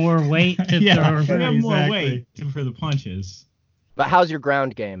have more weight to throw. We have more weight for the punches. But how's your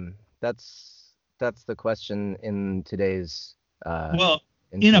ground game? That's the question in today's.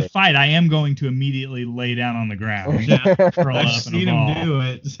 In a fight, I am going to immediately lay down on the ground. I've seen him do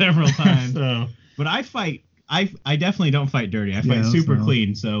it several times. But I fight. I definitely don't fight dirty. I fight super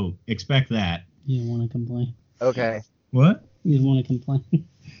clean. So expect that. You want to complain? Okay. What? You want to complain?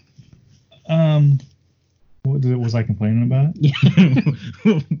 Was I complaining about it?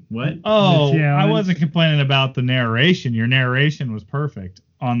 Yeah. What? Oh, I wasn't complaining about the narration. Your narration was perfect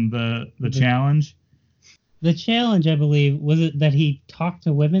on the challenge. The challenge, I believe, was it that he talked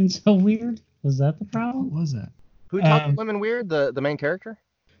to women so weird? Was that the problem? What was that? Who talked to women weird? The main character?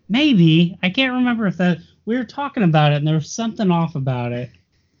 Maybe. I can't remember if that. We were talking about it, and there was something off about it.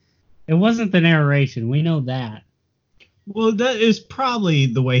 It wasn't the narration. We know that. Well, that is probably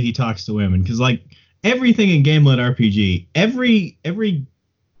the way he talks to women, because like. Everything in Gamelit RPG, every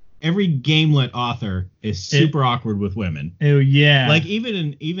Gamelit author is super awkward with women. Oh yeah. Like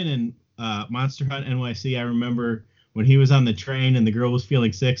even in Monster Hunt NYC, I remember when he was on the train and the girl was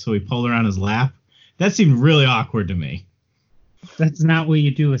feeling sick, so he pulled her on his lap. That seemed really awkward to me. That's not what you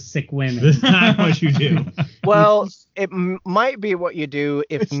do with sick women. That's not what you do. Well, it might be what you do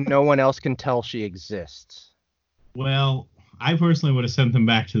if no one else can tell she exists. Well, I personally would have sent them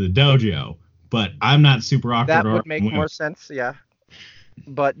back to the dojo. But I'm not super awkward. That would make more sense, yeah.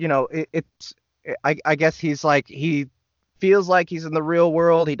 But I guess he feels like he's in the real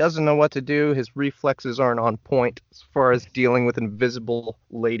world. He doesn't know what to do. His reflexes aren't on point as far as dealing with invisible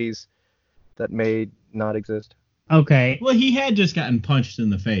ladies that may not exist. Okay. Well, he had just gotten punched in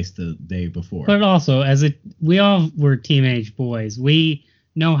the face the day before. But also, we all were teenage boys. We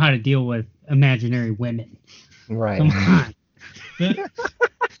know how to deal with imaginary women. Right. Come on.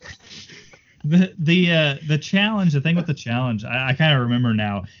 The challenge, the thing with the challenge, I kind of remember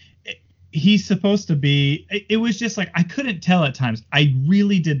now. He's supposed to be. It was just like I couldn't tell at times. I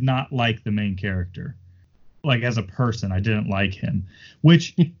really did not like the main character. Like as a person, I didn't like him.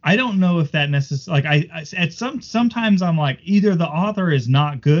 Which I don't know if that necessarily. Like sometimes I'm like either the author is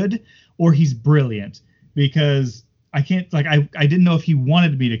not good or he's brilliant because I can't like I didn't know if he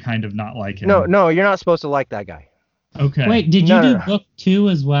wanted me to kind of not like him. No, you're not supposed to like that guy. Okay. Wait, did you do book 2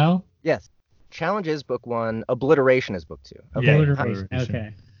 as well? Yes. Challenge is book 1. Obliteration is book 2. Okay. Yeah, Obliteration.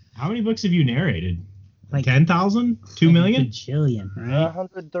 Okay. How many books have you narrated? Like 10,000? 2 million? A bajillion, right?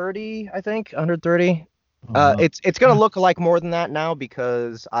 130, I think. 130. It's gonna look like more than that now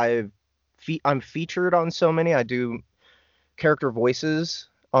because I'm featured on so many. I do character voices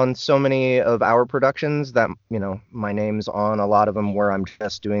on so many of our productions that my name's on a lot of them where I'm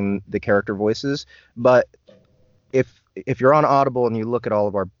just doing the character voices. But if you're on Audible and you look at all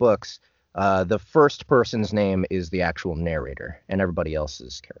of our books. The first person's name is the actual narrator, and everybody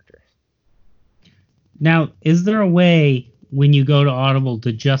else's character. Now, is there a way when you go to Audible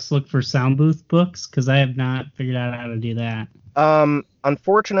to just look for Sound Booth books? Because I have not figured out how to do that.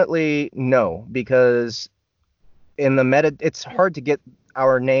 Unfortunately, no, because in the it's hard to get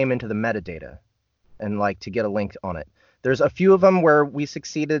our name into the metadata, and to get a link on it. There's a few of them where we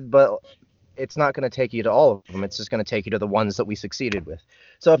succeeded, but it's not going to take you to all of them. It's just going to take you to the ones that we succeeded with.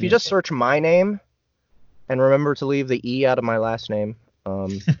 So if you just search my name, and remember to leave the E out of my last name,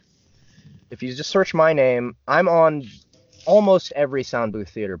 if you just search my name, I'm on almost every Sound Booth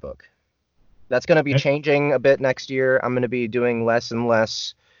Theater book. That's going to be changing a bit next year. I'm going to be doing less and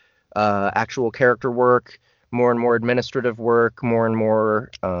less actual character work, more and more administrative work, more and more,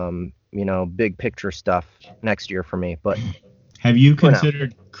 big picture stuff next year for me. But have you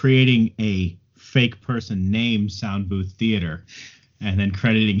considered creating a fake person named Sound Booth Theater and then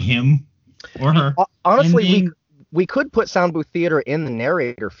crediting him or her? Honestly, we could put Sound Booth Theater in the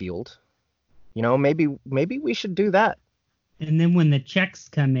narrator field. Maybe we should do that. And then when the checks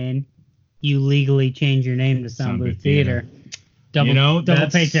come in, you legally change your name to Sound Booth Theater. Double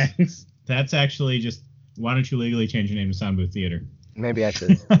paychecks. That's actually just, why don't you legally change your name to Sound Booth Theater? Maybe I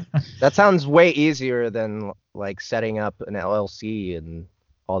should. That sounds way easier than like setting up an LLC and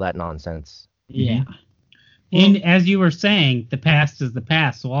all that nonsense. Yeah. Well, and as you were saying, the past is the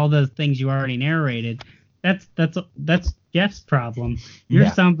past. So all those things you already narrated, that's Jeff's problem. You're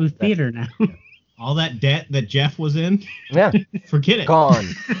Sound Booth Theater now. All that debt that Jeff was in? Yeah. Forget it. Gone.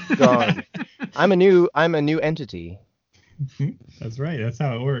 I'm a new entity. That's right. That's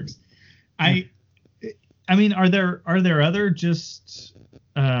how it works. I mean, are there other just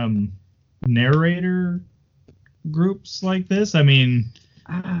narrator groups like this? I mean,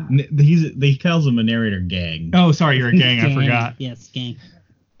 he calls them a narrator gang. Oh, sorry, you're a gang. I forgot. Yes, gang.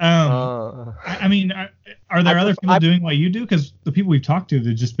 I mean, are there other people doing what you do? Because the people we've talked to,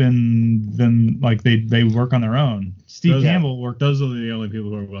 they've just been like they work on their own. Steve Campbell worked. Those are the only people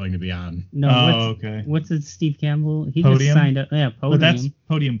who are willing to be on. No. Okay. What's it? Steve Campbell? He Podium? just signed up. Yeah, Podium. But that's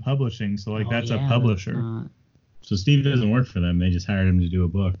Podium Publishing, so that's a publisher. So Steve doesn't work for them. They just hired him to do a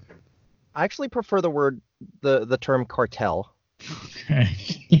book. I actually prefer the term cartel. Okay.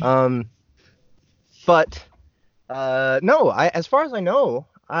 But no. As far as I know,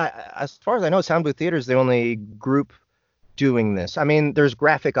 Sound Booth Theater is the only group doing this. I mean, there's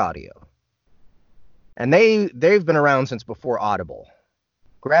Graphic Audio, and they've been around since before Audible.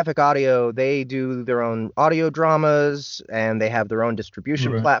 Graphic Audio, they do their own audio dramas, and they have their own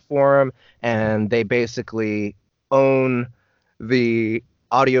distribution platform, and they basically own the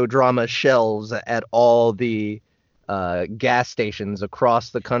audio drama shelves at all the gas stations across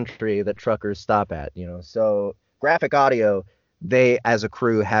the country that truckers stop at. So Graphic Audio, they as a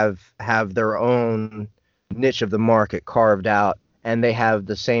crew have their own niche of the market carved out, and they have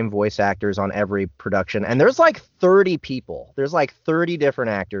the same voice actors on every production. And there's like 30 people. There's like 30 different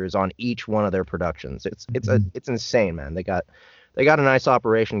actors on each one of their productions. It's insane, man. They got a nice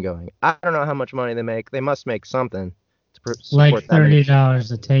operation going. I don't know how much money they make. They must make something to support like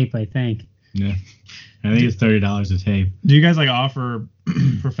 $30 a tape, I think. Yeah. I think it's $30 a tape. Do you guys offer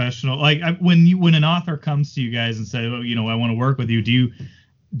professional, when an author comes to you guys and say, I want to work with you,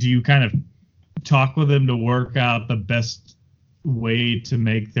 do you kind of talk with them to work out the best way to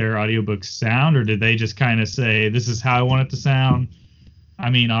make their audiobooks sound, or did they just kind of say, this is how I want it to sound?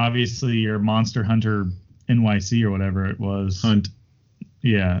 I mean, obviously your Monster Hunter NYC or whatever it was. Hunt.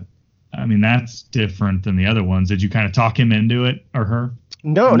 Yeah. I mean, that's different than the other ones. Did you kind of talk him into it, or her?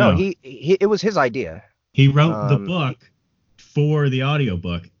 No. He it was his idea. He wrote the book for the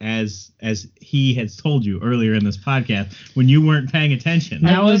audiobook, as he had told you earlier in this podcast when you weren't paying attention.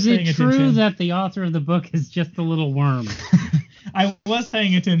 Now, is it true that the author of the book is just a little worm? I was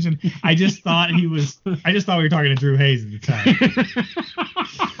paying attention. I just thought we were talking to Drew Hayes at the time.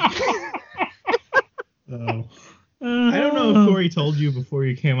 I don't know if Corey told you before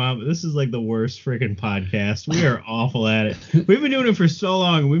you came out, but this is like the worst freaking podcast. We are awful at it. We've been doing it for so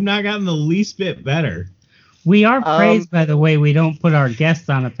long. We've not gotten the least bit better. We are praised by the way we don't put our guests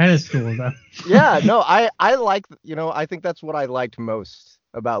on a pedestal, though. Yeah, no, I like, I think that's what I liked most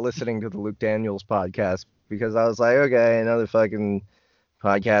about listening to the Luke Daniels podcast, because I was like, okay, another fucking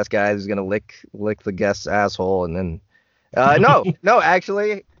podcast guy who's gonna lick the guest's asshole, and then no,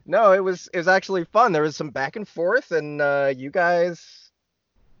 it was actually fun. There was some back and forth, and you guys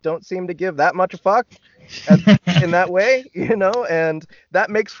don't seem to give that much a fuck in that way, and that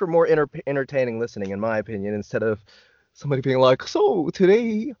makes for more entertaining listening, in my opinion, instead of somebody being like, so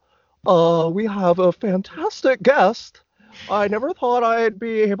today we have a fantastic guest. I never thought I'd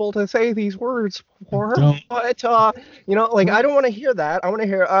be able to say these words before, but I don't want to hear that. I want to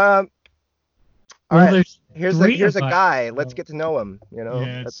hear all right, here's a guy. Let's get to know him.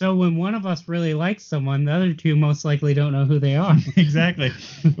 Yeah, so when one of us really likes someone, the other two most likely don't know who they are. Exactly.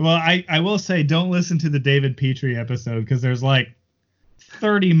 Well, I will say, don't listen to the David Petrie episode, because there's like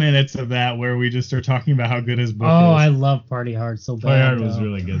 30 minutes of that where we just are talking about how good his book is. Oh, I love Party Hard so bad. Party Hard was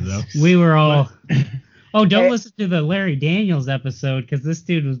really good though. We were all. Oh, don't listen to the Larry Daniels episode because this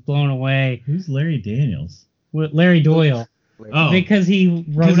dude was blown away. Who's Larry Daniels? Larry Doyle. Oh, because he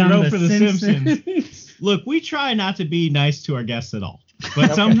wrote for The Simpsons. Look, we try not to be nice to our guests at all,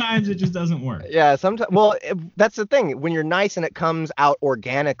 but sometimes it just doesn't work. Yeah, sometimes. Well, that's the thing. When you're nice and it comes out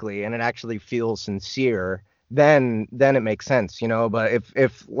organically and it actually feels sincere, then it makes sense, you know. But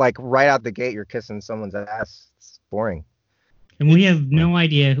if like right out the gate you're kissing someone's ass, it's boring. And we have no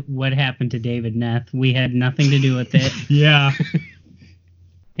idea what happened to David Neff. We had nothing to do with it. Yeah.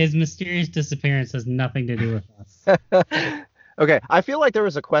 His mysterious disappearance has nothing to do with us. Okay, I feel like there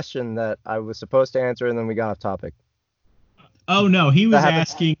was a question that I was supposed to answer and then we got off topic. Oh no, he was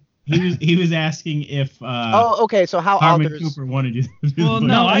asking. He was asking if. Okay. So how Harmon authors? Cooper wanted you. Well,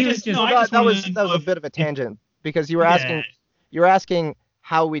 no, I just that was a bit of a tangent because you were asking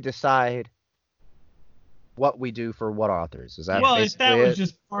how we decide what we do for what authors. Is that if that was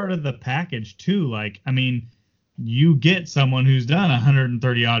just part of the package too? Like, I mean, you get someone who's done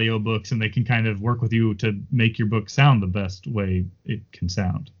 130 audiobooks and they can kind of work with you to make your book sound the best way it can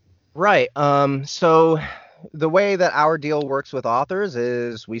sound. Right. So the way that our deal works with authors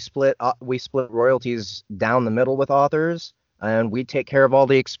is we split royalties down the middle with authors, and we take care of all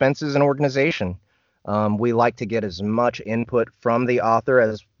the expenses and organization. We like to get as much input from the author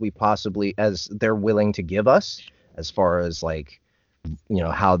as they're willing to give us, as far as like, you know,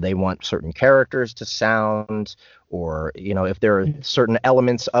 how they want certain characters to sound, or, you know, if there are certain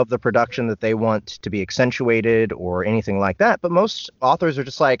elements of the production that they want to be accentuated or anything like that. But most authors are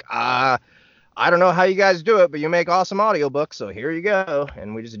just like, I don't know how you guys do it, but you make awesome audiobooks, so here you go.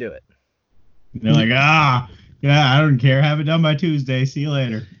 And we just do it. They're like, yeah, I don't care. Have it done by Tuesday. See you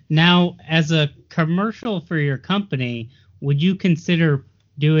later. Now, as a commercial for your company, would you consider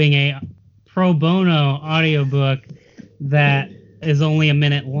doing a pro bono audiobook that is only a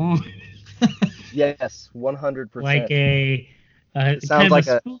minute long? Yes, 100%. Like a kind of like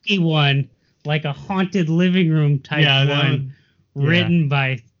a spooky one, like a haunted living room type one, written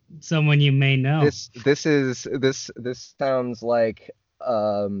by someone you may know. This sounds like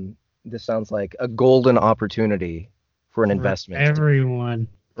a golden opportunity for an investment. Everyone.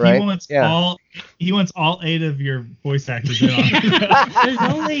 Right? He wants all 8 of your voice actors in on it. There's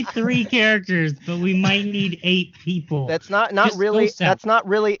only 3 characters, but we might need 8 people. That's not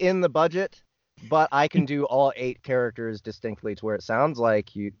really in the budget, but I can do all 8 characters distinctly to where it sounds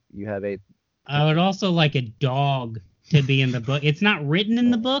like you have 8. I would also like a dog to be in the book. It's not written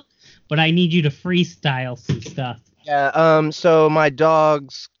in the book, but I need you to freestyle some stuff. Yeah, so my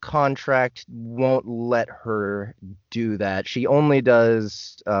dog's contract won't let her do that. She only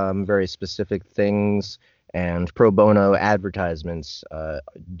does very specific things, and pro bono advertisements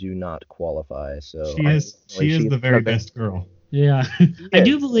do not qualify. So she is the very best girl. Yeah. I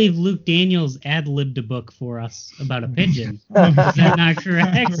do believe Luke Daniels ad-libbed a book for us about a pigeon. Is that not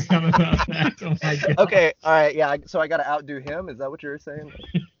correct? Oh my God. Okay, all right, yeah, so I got to outdo him? Is that what you're saying?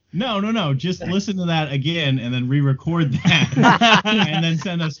 No. Just listen to that again and then re-record that and then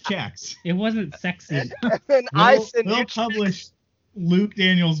send us checks. It wasn't sexy. We'll publish Luke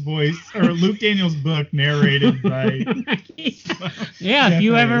Daniels' voice or Luke Daniels' book narrated by. Yeah, if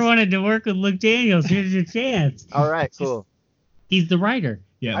you ever wanted to work with Luke Daniels, here's your chance. All right, cool. He's the writer.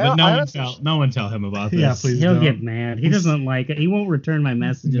 Yeah, but no one tell him about this. Yeah, please. He'll get mad. He doesn't like it. He won't return my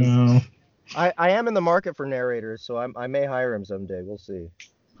messages. No. I am in the market for narrators, so I may hire him someday. We'll see.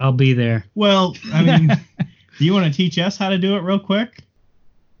 I'll be there. Well, I mean, do you want to teach us how to do it real quick?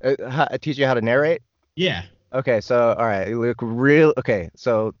 Teach you how to narrate? Yeah. Okay, so all right, look real. Okay,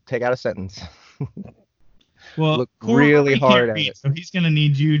 so take out a sentence. Well, look really hard at it. So he's gonna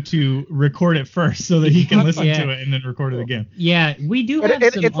need you to record it first so that he can listen to it and then record it again. Yeah, we do have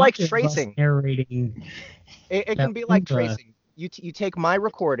some. It's like tracing. Narrating. It can be like tracing. You take my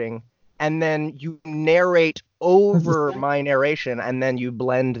recording and then you narrate over my narration, and then you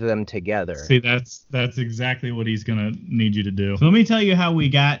blend them together. See, that's exactly what he's gonna need you to do. So let me tell you how we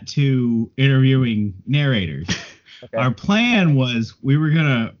got to interviewing narrators. Okay. Our plan was we were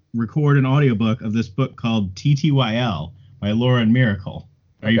gonna record an audiobook of this book called TTYL by Lauren Miracle.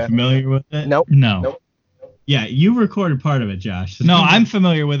 Are you familiar with it? Nope. No. Yeah, you recorded part of it, Josh. No, I'm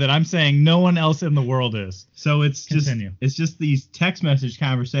familiar with it. I'm saying no one else in the world is. So it's just these text message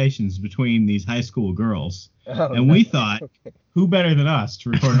conversations between these high school girls. We thought, who better than us to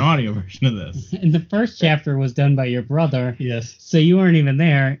record an audio version of this? And the first chapter was done by your brother. Yes. So you weren't even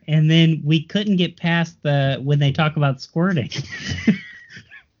there. And then we couldn't get past when they talk about squirting.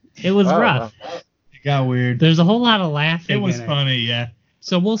 It was rough. It got weird. There's a whole lot of laughing. It was funny, yeah.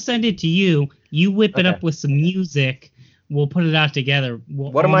 So we'll send it to you. You whip it up with some music. We'll put it out together.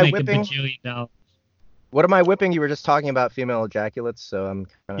 We'll am I make whipping? $1 billion. What am I whipping? You were just talking about female ejaculates, so I'm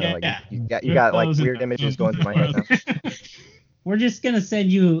kind of you got like weird images going through my head now. We're just gonna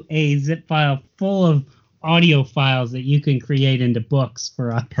send you a zip file full of audio files that you can create into books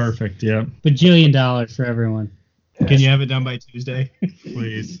for us. Perfect. Yeah. $1 billion for everyone. Yes. Can you have it done by Tuesday,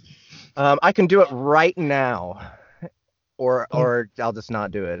 please? I can do it right now, or I'll just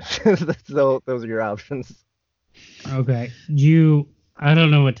not do it. So those are your options. Okay. I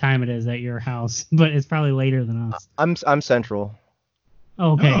don't know what time it is at your house, but it's probably later than us. I'm central.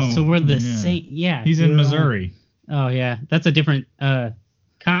 Okay, so we're the same. Yeah. He's in Missouri. Oh yeah, that's a different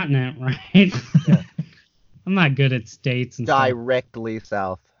continent, right? Yeah. I'm not good at states and directly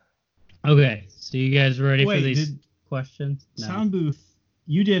south. Okay, so you guys ready for these questions? No. Sound Booth,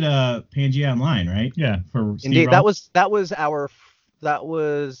 you did Pangea Online, right? Yeah. For Steve Indeed, Roll? that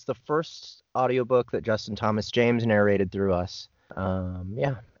was the first audiobook that Justin Thomas James narrated through us.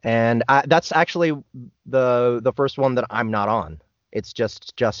 Yeah, and that's actually the first one that I'm not on. It's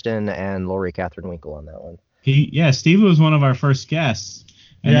just Justin and Lori Catherine Winkle on that one. Steve was one of our first guests.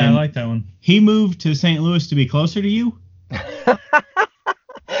 And I like that one. He moved to St. Louis to be closer to you?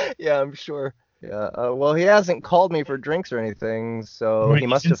 Yeah, I'm sure. Yeah. Well, he hasn't called me for drinks or anything, so he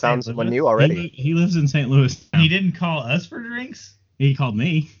must have found someone new already. He lives in St. Louis. He didn't call us for drinks? He called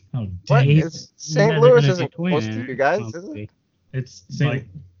me. Oh, what? dang. St. Louis isn't close to you guys, is it? It's like,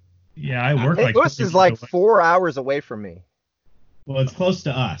 yeah, I work St. Louis is like 4 hours away from me. Well, it's close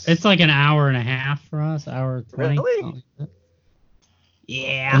to us. It's like an hour and a half for us, hour 20. Really?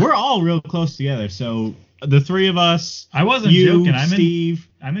 Yeah. We're all real close together, so the three of us. I wasn't joking. Steve.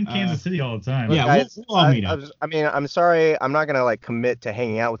 I'm in Kansas City all the time. Yeah, guys, we'll all meet up. I'm sorry. I'm not gonna commit to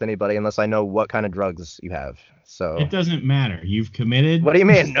hanging out with anybody unless I know what kind of drugs you have. So it doesn't matter. You've committed. What do you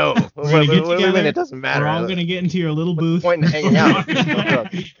mean? No. What do you mean it doesn't matter? We're all gonna get into your little booth. What's the point in hanging out?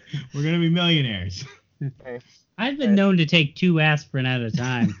 We're gonna be millionaires. Okay. I've been known to take 2 aspirin at a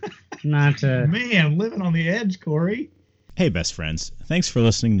time. Not to. Man, living on the edge, Corey. Hey, best friends. Thanks for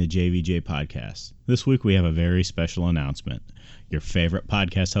listening to JVJ Podcast. This week we have a very special announcement. Your favorite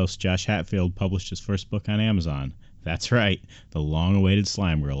podcast host, Josh Hatfield, published his first book on Amazon. That's right. The long-awaited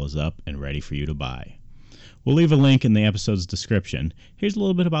Slime Girl is up and ready for you to buy. We'll leave a link in the episode's description. Here's a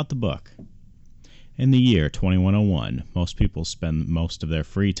little bit about the book. In the year 2101, most people spend most of their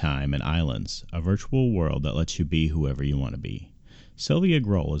free time in Islands, a virtual world that lets you be whoever you want to be. Sylvia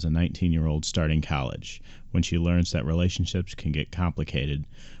Grohl is a 19-year-old starting college when she learns that relationships can get complicated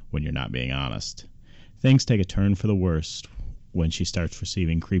when you're not being honest. Things take a turn for the worst when she starts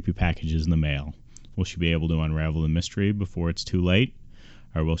receiving creepy packages in the mail. Will she be able to unravel the mystery before it's too late?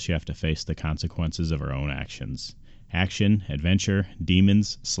 Or will she have to face the consequences of her own actions? Action, adventure,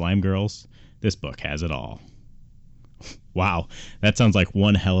 demons, slime girls. This book has it all. Wow, that sounds like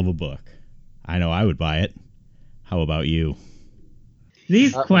one hell of a book. I know I would buy it. How about you?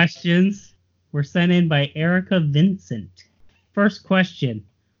 These questions were sent in by Erica Vincent. First question.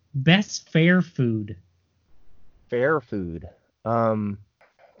 Best fair food. Fair food.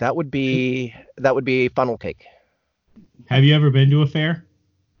 That would be funnel cake. Have you ever been to a fair?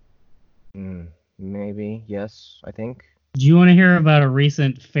 Maybe, yes, I think. Do you want to hear about a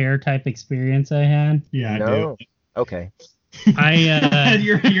recent fair type experience I had? Yeah, no. I do. Okay.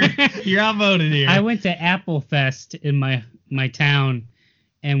 You're outvoted here. I went to Applefest in my town,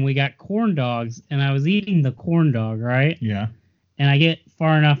 and we got corn dogs, and I was eating the corn dog, right? Yeah. And I get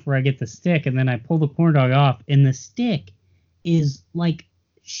far enough where I get the stick, and then I pull the corn dog off, and the stick is like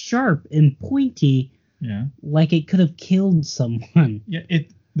sharp and pointy. Yeah. Like it could have killed someone. Yeah.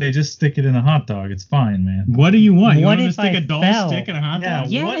 They just stick it in a hot dog. It's fine, man. What do you want? You What want to if stick I a dull fell? stick in a hot dog?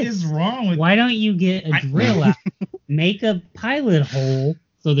 Yes. What is wrong with? Why don't you get a drill out, make a pilot hole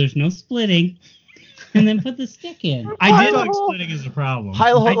so there's no splitting, and then put the stick in? I did like splitting is a problem.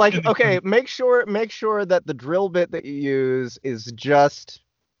 Make sure that the drill bit that you use is just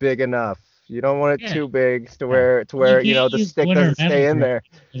big enough. You don't want it too big to where the stick doesn't stay in there.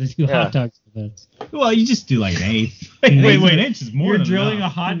 Hot dogs for this. Well, you just do like an eighth. Wait, an inch is more. You're than drilling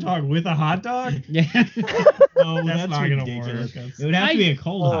enough. a hot dog with a hot dog? Yeah. No, that's not ridiculous. Gonna work. It would have to be a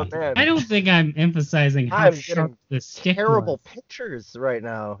cold hot dog. Man. I don't think I'm emphasizing how I'm sharp getting the stick terrible was. pictures right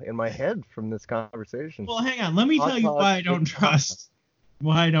now in my head from this conversation. Well, hang on. Let me tell you why I don't trust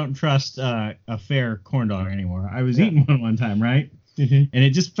a fair corn dog anymore. I was eating one time, right? Mm-hmm. And it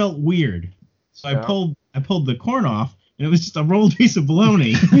just felt weird. So Yeah. I pulled the corn off, and it was just a rolled piece of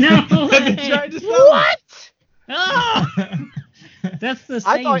bologna. No But the way. jar just fell. What? Oh! That's the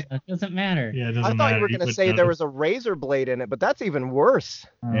I same. thought- It doesn't matter. Yeah, it doesn't I thought matter. you were going to put say nothing. there was a razor blade in it, but that's even worse.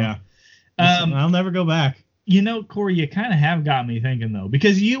 Yeah. Um, I'll never go back. You know, Corey, you kind of have got me thinking though,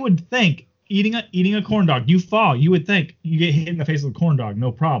 because you would think eating a corn dog, you fall, you would think you get hit in the face with a corn dog,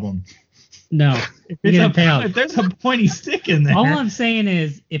 no problem. No. If You get a- impaled. if there's a pointy stick in there, All I'm saying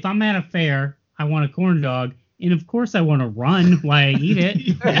is, if I'm at a fair, I want a corn dog, and of course I want to run while I eat it.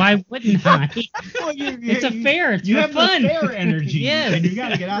 Yeah. Why wouldn't I? Well, It's a fair. It's You for have fun. the fair energy. Yes. And you got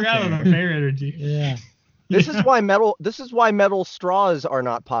to get out We're out of there. the fair energy. Yeah. This is why metal straws are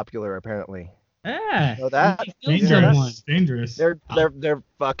not popular apparently. Ah. Know that? you kill Dangerous. someone. Dangerous. They're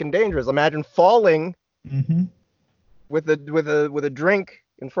fucking dangerous. Imagine falling Mm-hmm. with a drink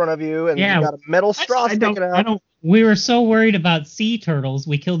in front of you and Yeah. you got a metal straw sticking out. I don't. We were so worried about sea turtles,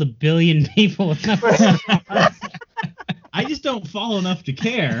 we killed 1 billion people with nothing. I just don't fall enough to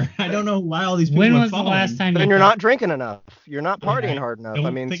care. I don't know why all these people When are was the falling. last time Then you you're felt- not drinking enough. You're not partying I hard enough. don't I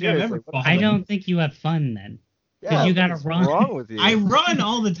mean, think I've seriously. ever what- fallen. I don't think you have fun then. Yeah, you gotta what's run. wrong with you? I run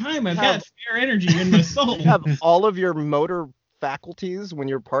all the time. I've got Have- fair energy in my soul. You have all of your motor faculties when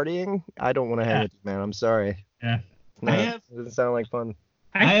you're partying. I don't want to hang with you, man. I'm sorry. Yeah. No, I it have- doesn't sound like fun.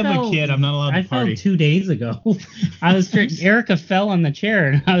 I am a kid. I'm not allowed I to party. fell 2 days ago. Erica fell on the chair,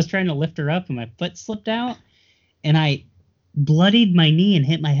 and I was trying to lift her up, and my foot slipped out, and I bloodied my knee and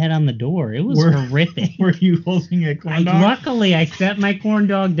hit my head on the door. It was horrific. Were you holding a corn dog? Luckily, I set my corn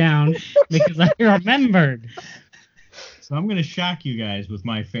dog down because I remembered. So I'm going to shock you guys with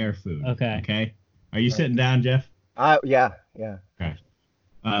my fair food. Okay. Okay. Are you sitting down, Jeff? Yeah.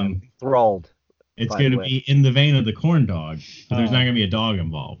 Enthralled. It's By going the to way. be in the vein of the corn dog, but there's Oh. not going to be a dog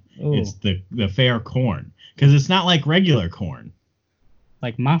involved. Ooh. It's the fair corn because it's not like regular corn.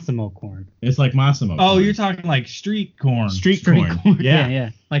 Like Massimo corn. It's like Massimo. Oh, corn. you're talking like street corn. street corn. Yeah. Yeah.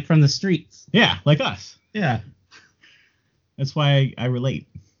 Like from the streets. Yeah, like us. Yeah. That's why I relate.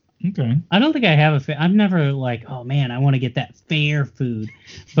 Okay. I don't think I have I've never like, oh man, I want to get that fair food.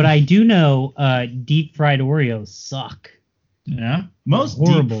 But I do know deep fried Oreos suck. Yeah. Most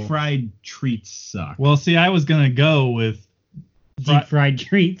Horrible. deep fried treats suck. Well, see, I was gonna go with Deep fried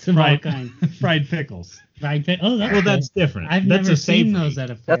treats of all fried, kinds. fried pickles. Fried oh, that's Well, good. that's different. I've that's never a seen savory. those at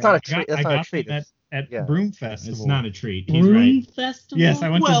a fair. That's not a I treat. got, That's I not a got treat. them at Yeah. Broom Festival. It's not a treat. He's Broom right. Festival? Yes, I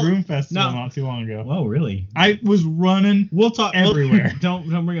went Well, to Broom Festival no. not too long ago. Oh, really? I was running. We'll talk Everywhere. Don't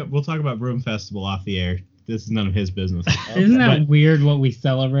bring up. We'll talk about Broom Festival off the air. This is none of his business. Isn't that But- weird what we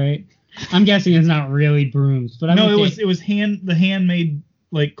celebrate? I'm guessing it's not really brooms, but I'm No, okay. it was the handmade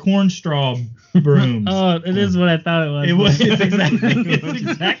like corn straw brooms. Oh, it is what I thought it was. It was. It's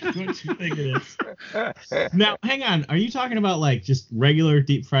exactly what you think it is. Now, hang on. Are you talking about like just regular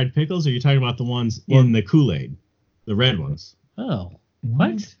deep fried pickles, or are you talking about the ones in the Kool-Aid, the red ones? Oh,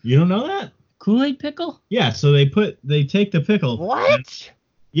 what? You don't know that? Kool-Aid pickle? Yeah. So they take the pickle. What?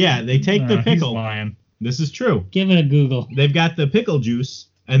 Yeah, they take the He's pickle. lying. This is true. Give it a Google. They've got the pickle juice,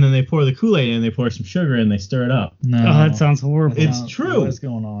 and then they pour the Kool-Aid in, they pour some sugar in, they stir it up. No. Oh, that sounds horrible. It's true. What's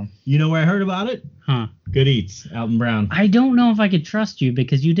going on? You know where I heard about it? Huh. Good Eats, Alton Brown. I don't know if I could trust you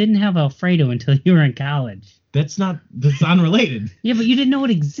because you didn't have Alfredo until you were in college. That's unrelated. Yeah, but you didn't know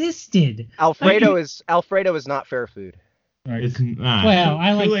it existed. Alfredo is not fair food. Right. It's not. Well,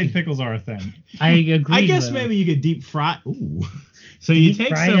 I like. Kool-Aid pickles are a thing. I agree. I guess though. maybe you could deep fry. Ooh. So you take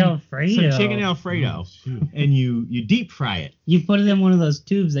Deep-fried some Alfredo. chicken Alfredo and you deep fry it. You put it in one of those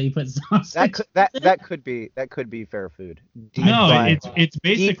tubes that you put sausage. That could be fair food. Deep No, fried, it's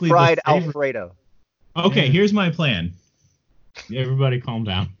basically deep fried the favorite. Alfredo. Okay, Yeah. here's my plan. Everybody calm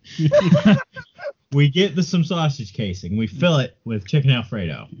down. We get some sausage casing. We fill it with chicken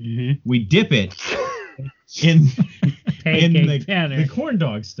Alfredo. Mm-hmm. We dip it in Pancake batter. the corn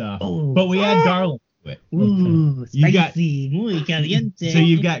dog stuff, Oh. but we add garlic to it. Ooh, You got- spicy, muy caliente. So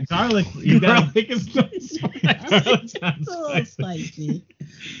you've got garlic. You've got Garlic is not spicy. garlic's not so spicy. spicy.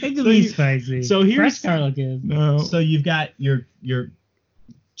 It So could be you- spicy. so here's- fresh garlic is. No. So you've got your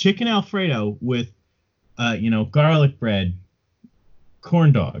chicken Alfredo with garlic bread,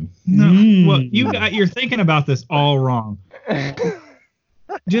 corn dog. No. Mm. Well, you're thinking about this all wrong.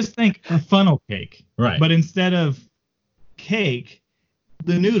 Just think a funnel cake. Right. But instead of cake,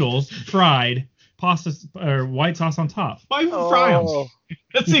 the noodles fried, pasta or white sauce on top. Why even fry 'em? Oh,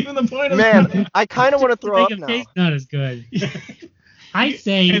 That's even the point of man, I kind of want to throw up Make it now. taste not as good. I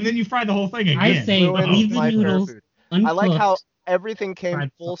say, And then you fry the whole thing again. I say Ruins leave the my fair noodles food. uncooked. I like how everything came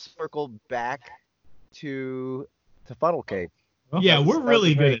Fried full circle back to funnel cake. Yeah, That's- we're that's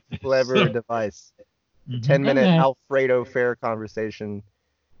really a good very at this. clever So- device. Mhm. 10-minute Okay. Alfredo fair conversation.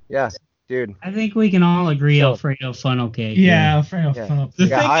 Yeah, dude. I think we can all agree So- Alfredo funnel cake. Yeah, Alfredo Yeah. funnel The cake.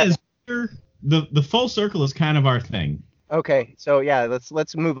 Yeah, thing is, the full circle is kind of our thing. Okay, so yeah,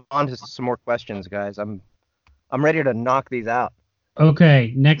 let's move on to some more questions, guys. I'm ready to knock these out.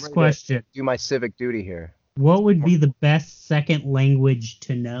 Okay, next question. Do my civic duty here. What would be the best second language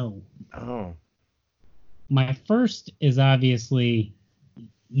to know? Oh. My first is obviously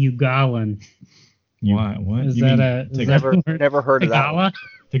Ugalan. What? Is You that mean never heard of that?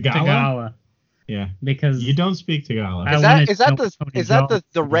 Tagala? Yeah. Because you don't speak Tagala. Is that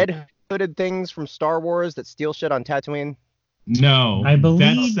the red hooded things from Star Wars that steal shit on Tatooine? No. I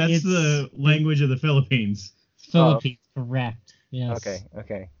believe that's the language of the Philippines. Philippines, correct. Yes.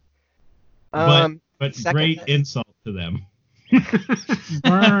 Okay. But great insult to them.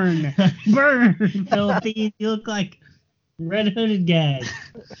 Burn, Philippines! You look like red hooded guy.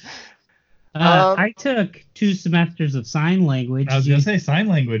 I took 2 semesters of sign language. I was gonna say sign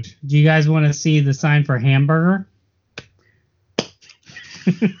language. Do you guys want to see the sign for hamburger?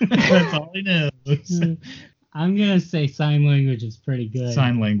 That's all he knows. I'm gonna say sign language is pretty good.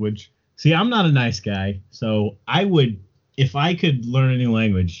 Sign language. See, I'm not a nice guy, so I would, if I could learn a new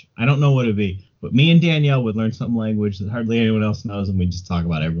language, I don't know what it'd be, but me and Danielle would learn some language that hardly anyone else knows, and we just talk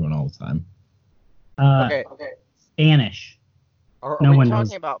about everyone all the time. Okay. Spanish. Are No we one talking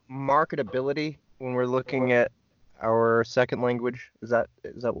knows. about marketability when we're looking at our second language? Is that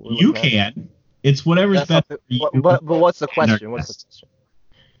what we're You looking at? can. It's whatever's best for you. But what's the question? What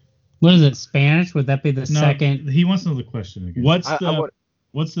is it? Spanish? Would that be the second? He wants to know the question again.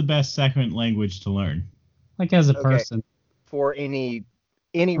 What's the best second language to learn? Like as a person. For any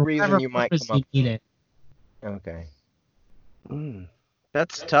reason you might come up with. It. Okay.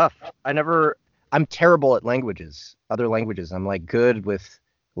 That's tough. I'm terrible at languages. Other languages. I'm like good with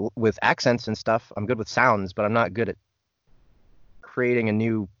accents and stuff. I'm good with sounds, but I'm not good at creating a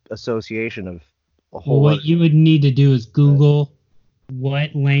new association of a whole. Well, what you would need to do is Google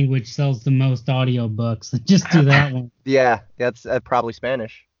what language sells the most audiobooks and just do that one. Yeah, that's probably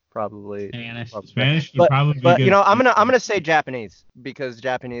Spanish. Probably Spanish. But I'm gonna say Japanese because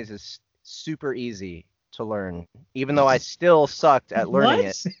Japanese is super easy to learn, even though I still sucked at learning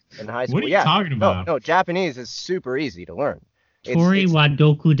it in high school. What are you talking about? No, Japanese is super easy to learn. Tori wa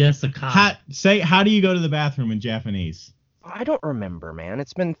doku desu ka? How do you go to the bathroom in Japanese? I don't remember, man.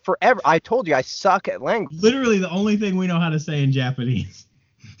 It's been forever. I told you I suck at language. Literally the only thing we know how to say in Japanese.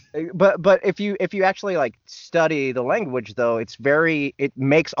 But if you actually like study the language though, it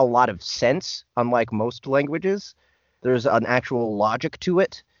makes a lot of sense. Unlike most languages, there's an actual logic to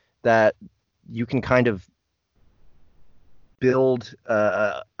it that you can kind of build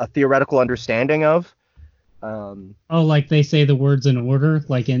a theoretical understanding of. Like they say the words in order,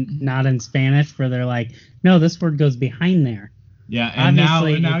 like not in Spanish, where they're like, no, this word goes behind there. Yeah, and now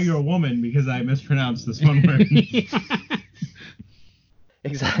you're a woman because I mispronounced this one word.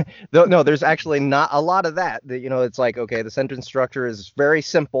 Exactly. No, there's actually not a lot of that. It's like, okay, the sentence structure is very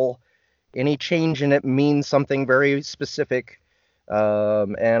simple. Any change in it means something very specific,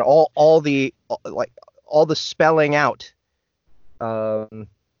 and all the spelling out.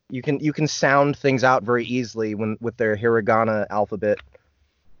 You can sound things out very easily with their hiragana alphabet.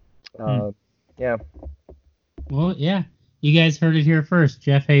 Yeah. Well, yeah. You guys heard it here first.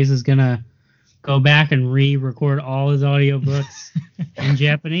 Jeff Hayes is gonna go back and re-record all his audiobooks in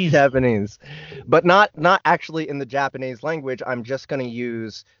Japanese. But not actually in the Japanese language. I'm just gonna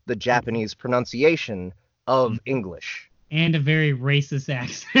use the Japanese pronunciation of English. And a very racist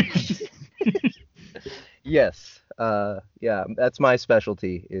accent. Yes. Yeah, that's my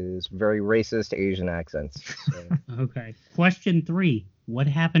specialty, is very racist Asian accents. So. Okay. Question 3. What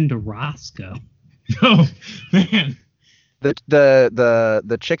happened to Roscoe? Oh, man.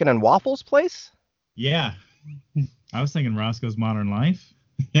 The chicken and waffles place? Yeah. I was thinking Roscoe's Modern Life.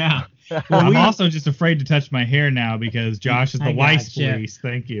 Yeah. Well, I'm also just afraid to touch my hair now because Josh is the lice police.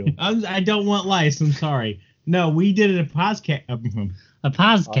 Thank you. I don't want lice. I'm sorry. No, we did a podcast. A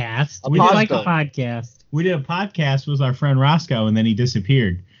podcast. We did like a podcast. We did a podcast with our friend Roscoe, and then he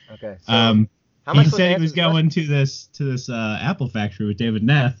disappeared. Okay. So he said he was going to this apple factory with David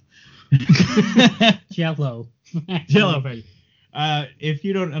Neff. Jello factory. If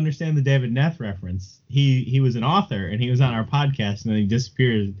you don't understand the David Neff reference, he was an author, and he was on our podcast, and then he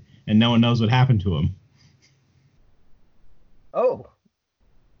disappeared, and no one knows what happened to him. Oh.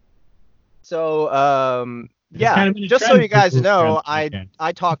 So, yeah, kind of just so you guys know,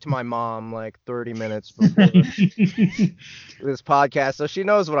 I talked to my mom like 30 minutes before this podcast, so she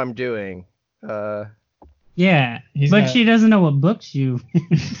knows what I'm doing. Yeah, but she doesn't know what books you.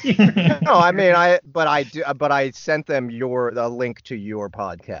 No, I mean I sent them the link to your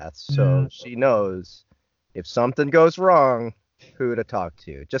podcast, so she knows if something goes wrong, who to talk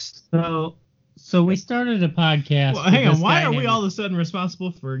to. Just So we started a podcast. Well, hang on. Why are we all of a sudden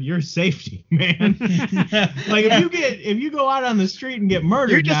responsible for your safety, man? Like if you go out on the street and get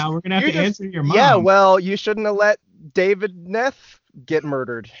murdered now, we're gonna have to answer your mom. Yeah, well, you shouldn't have let David Neff get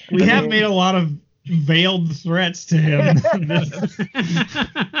murdered. We have made a lot of veiled threats to him.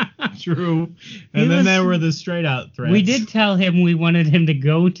 True. And then there were the straight out threats. We did tell him we wanted him to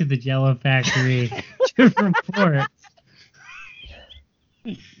go to the Jello factory to report.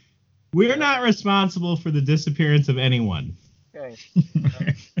 We're not responsible for the disappearance of anyone. Okay.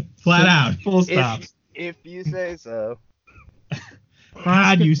 Flat out. Full stop. If you say so.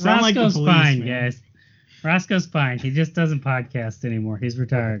 God, you sound like the police, fine, man. guys. Roscoe's fine. He just doesn't podcast anymore. He's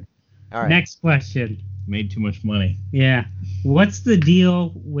retired. All right. Next question. Made too much money. Yeah. What's the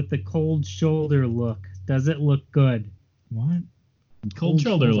deal with the cold shoulder look? Does it look good? What? Cold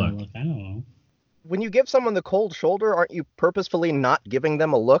shoulder look. I don't know. When you give someone the cold shoulder, aren't you purposefully not giving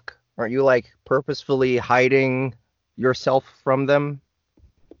them a look? Aren't you like purposefully hiding yourself from them?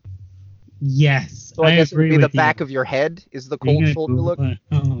 Yes. So I guess it would agree be with the back of your head is the cold shoulder look. I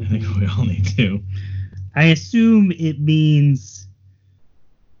think we all need to. I assume it means,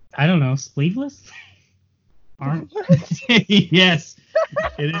 I don't know, sleeveless? Yes.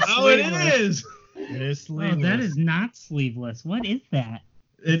 It is. Oh, it is. It is Oh, sleeveless. that is not sleeveless. What is that?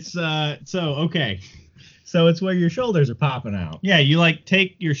 It's okay. So it's where your shoulders are popping out. Yeah, you like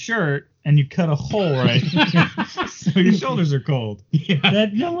take your shirt and you cut a hole right, so your shoulders are cold. Yeah.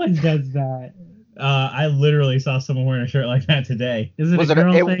 That no one does that. I literally saw someone wearing a shirt like that today. Is it Was a it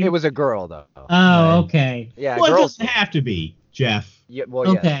girl it, thing? it was a girl though. Oh, okay. Yeah, Well, it girls. doesn't have to be, Jeff. Yeah, well,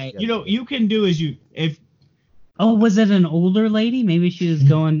 Okay. yes. You know, you can do as you if Oh, was it an older lady? Maybe she was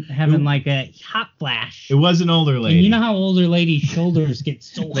having like a hot flash. it was an older lady. And you know how older ladies' shoulders get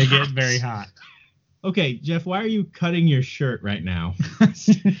so They hot. get very hot. Okay, Jeff, why are you cutting your shirt right now?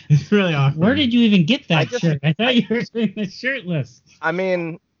 It's really awkward. Where did you even get that I just- shirt? I thought you were doing the shirtless. I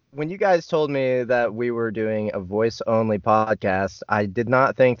mean, when you guys told me that we were doing a voice-only podcast, I did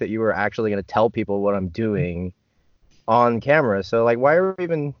not think that you were actually going to tell people what I'm doing on camera. So, like, why are we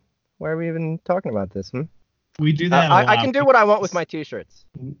even talking about this? We do that. I can do what I want with my t-shirts.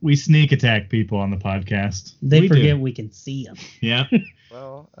 We sneak attack people on the podcast. They We forget do. we can see them. Yeah.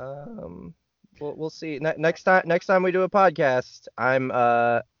 Well, we'll see. Next time we do a podcast,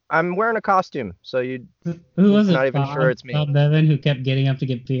 I'm wearing a costume, so you. Who was it? Not even Bob, sure it's me. Bob Bevan, who kept getting up to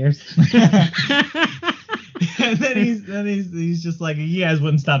get pierced. And then he's just like, you guys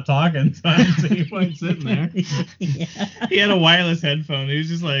wouldn't stop talking, so he wasn't sitting there. Yeah. He had a wireless headphone. He was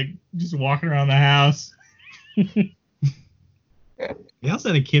just walking around the house. He also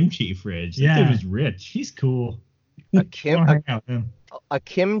had a kimchi fridge. That Yeah. dude was rich. He's cool. A I kim, wanna a, hang out with him. a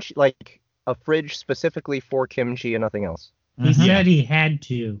kimchi, like a fridge specifically for kimchi and nothing else. He Uh-huh. said he had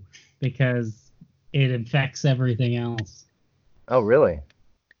to because it infects everything else. Oh, really?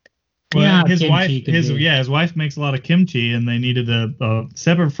 Well, Yeah, his kimchi could be. his wife makes a lot of kimchi, and they needed a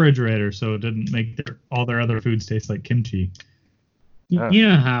separate refrigerator so it didn't make all their other foods taste like kimchi. Oh. You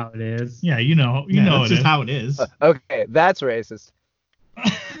know how it is. Yeah, you know That's it just is. how it is. Okay, that's racist.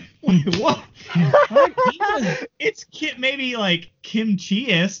 Wait, what? It's maybe like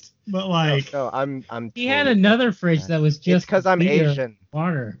kimchi-ist, but like No, I'm. He had another fridge that was It's just because I'm beer, Asian.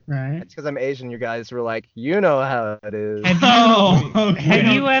 water, right? It's because I'm Asian. You guys were like, you know how it is. Have you, oh, okay.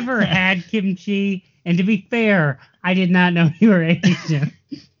 have you ever had kimchi? And to be fair, I did not know you were Asian.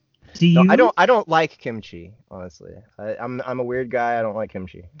 Do you? No, I don't like kimchi, honestly. I'm a weird guy. I don't like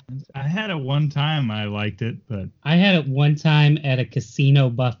kimchi. I had it one time. I liked it, but I had it one time at a casino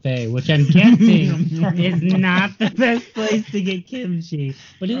buffet, which I'm guessing is not the best place to get kimchi,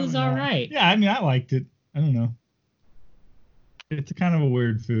 but it was all right. yeah, I mean, I liked it. I don't know. It's kind of a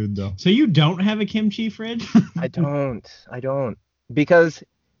weird food, though. So you don't have a kimchi fridge? I don't. Because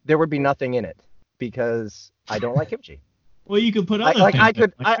there would be nothing in it. Because I don't like kimchi. Well, you could put other Like things. I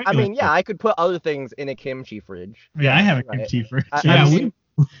could, in, like I regular mean, yeah, I could put other things in a kimchi fridge. Yeah, I have a Right. kimchi fridge. Yeah, I mean,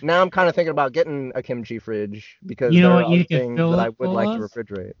 now I'm kind of thinking about getting a kimchi fridge because You know there what are you other could things fill that it I would full like to of?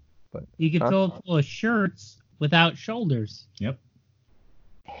 refrigerate. You could Huh? fill it full of shirts without shoulders,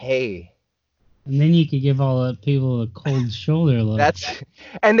 Hey, and then you could give all the people a cold shoulder look.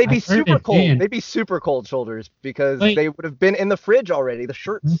 and they'd be I've heard super it cold. can. They'd be super cold shoulders because Wait. they would have been in the fridge already. The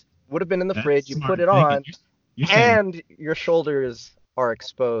shirts would have been in the That's fridge. You smart put it thinking. on, You're saying- and your shoulders are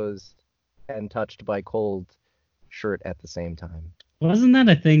exposed and touched by cold shirt at the same time. Wasn't that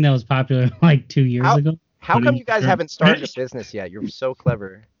a thing that was popular like 2 years How- ago? How come Putting you guys shirt- haven't started a business yet? You're so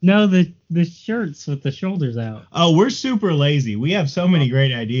clever. No, the shirts with the shoulders out. Oh, we're super lazy. We have so many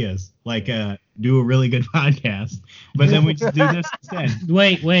great ideas, like do a really good podcast, but then we just do this instead.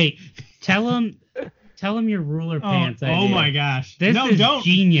 Wait. Tell him your ruler pants. Oh my gosh! This is don't.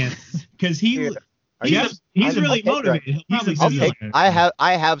 Genius. Because he's really motivated.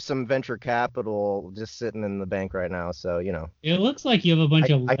 I have some venture capital just sitting in the bank right now, so you know. It looks like you have a bunch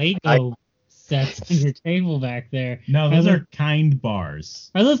of Lego sets on your table back there. No, those are Kind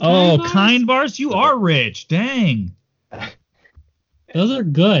bars. Are those Kind bars? You are rich. Dang. Those are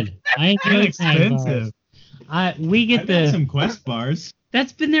good. I enjoy expensive. We get some Quest bars.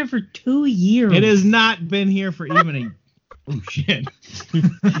 That's been there for 2 years. It has not been here for even a. Oh shit.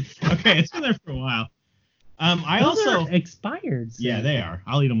 Okay, it's been there for a while. Those are expired. So. Yeah, they are.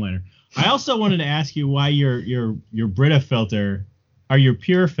 I'll eat them later. I also wanted to ask you why your Brita filter, or your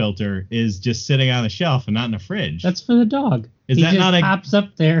Pure filter, is just sitting on the shelf and not in the fridge. That's for the dog. He just pops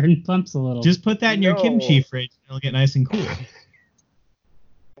up there and pumps a little. Just put that in your kimchi fridge and it'll get nice and cool.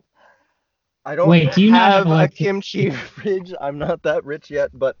 I don't have a kimchi fridge. I'm not that rich yet,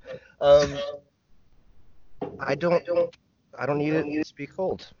 but I don't need it to be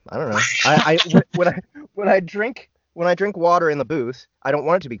cold. I don't know. When I drink water in the booth, I don't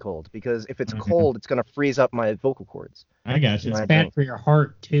want it to be cold, because if it's cold, it's gonna freeze up my vocal cords. I got you. It's bad for your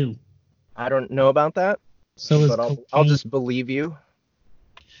heart too. I don't know about that. But I'll just believe you.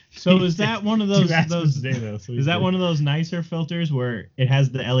 So is that one of those is that one of those nicer filters where it has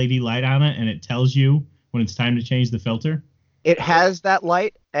the LED light on it and it tells you when it's time to change the filter? It has that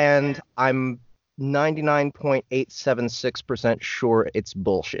light, and I'm 99.876% sure it's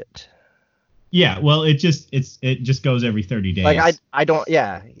bullshit. Yeah, well, it just goes every 30 days. Like I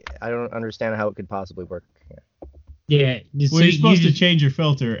don't understand how it could possibly work. Yeah. Well, you're supposed to change your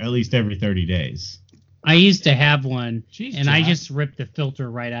filter at least every 30 days. I used to have one, and I just ripped the filter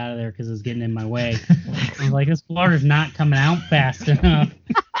right out of there because it was getting in my way. I was like, this water's not coming out fast enough.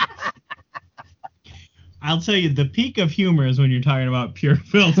 I'll tell you, the peak of humor is when you're talking about Pure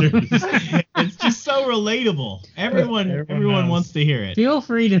filters. It's just so relatable. Everyone wants to hear it. Feel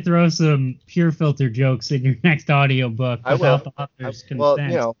free to throw some Pure filter jokes in your next audiobook without the author's consent. Well,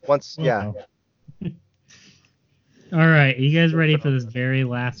 you know, All right, are you guys ready for this very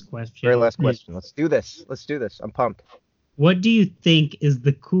last question? Very last question. Let's do this. I'm pumped. What do you think is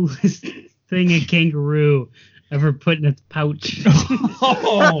the coolest thing a kangaroo ever put in its pouch?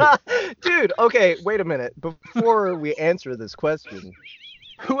 Dude, okay, wait a minute. Before we answer this question,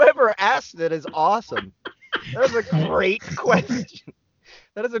 whoever asked it is awesome. That is a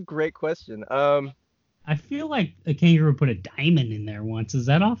great question. I feel like a kangaroo put a diamond in there once. Is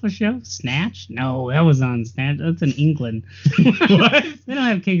that off a show? Snatch? No, that was on Snatch. That's in England. What? They don't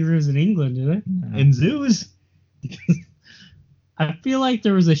have kangaroos in England, do they? In zoos? I feel like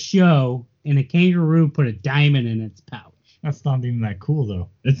there was a show and a kangaroo put a diamond in its pouch. That's not even that cool, though.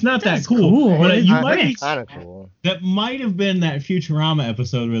 It's not that cool. But it's kind of cool. That might have been that Futurama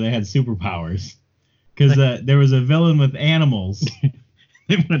episode where they had superpowers. Because there was a villain with animals.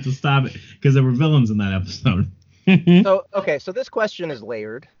 They wanted to stop it because there were villains in that episode. So this question is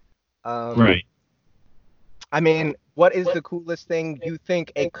layered. Right. I mean, what is the coolest thing you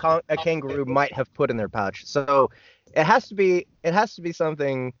think a kangaroo might have put in their pouch? So it has to be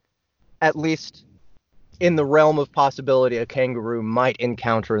something, at least in the realm of possibility, a kangaroo might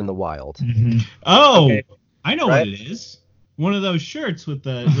encounter in the wild. Mm-hmm. Oh, okay. I know what it is. One of those shirts with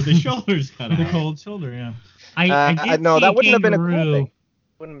the shoulders cut out. The cold shoulder, yeah. No, that wouldn't have been a cool thing.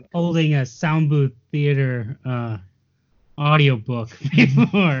 Holding a sound booth theater audiobook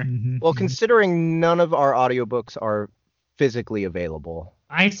before. Well, considering none of our audiobooks are physically available.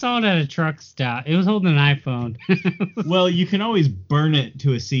 I saw it at a truck stop. It was holding an iPhone. Well, you can always burn it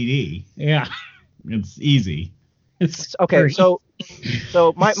to a CD. Yeah. It's easy. It's okay, so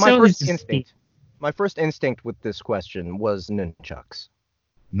my first instinct with this question was nunchucks.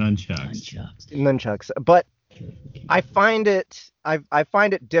 Nunchucks. But I find it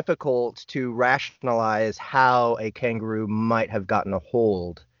difficult to rationalize how a kangaroo might have gotten a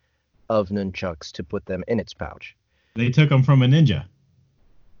hold of nunchucks to put them in its pouch. They took them from a ninja.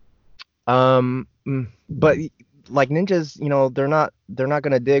 But like ninjas, you know, they're not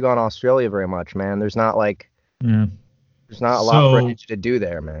gonna dig on Australia very much, man. There's not a lot for a ninja to do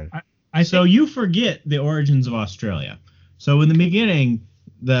there, man. So you forget the origins of Australia. So in the beginning,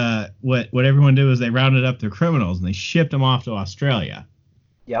 what everyone did was they rounded up their criminals and they shipped them off to Australia.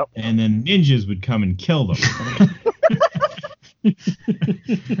 Yep. And then ninjas would come and kill them.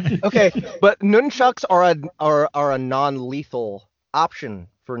 Okay, but nunchucks are a non-lethal option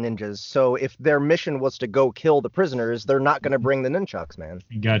for ninjas. So if their mission was to go kill the prisoners, they're not going to bring the nunchucks, man.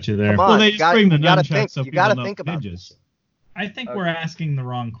 Got you there. Come on, well, they just bring the nunchucks. You got to think about ninjas. this. I think we're asking the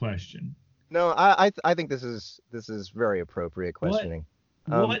wrong question. No, I think this is very appropriate questioning.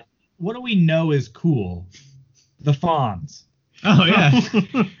 what do we know is cool? The fawns. Oh yeah.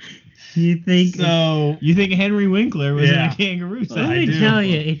 You think so? You think Henry Winkler was in a kangaroo pouch? Let me tell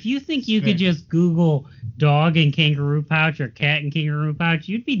you, if you think you could just Google dog and kangaroo pouch or cat and kangaroo pouch,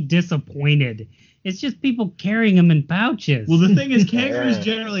 you'd be disappointed. It's just people carrying them in pouches. Well, the thing is, kangaroos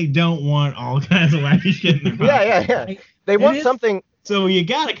generally don't want all kinds of wacky shit in their pouch. Yeah. They want something. So you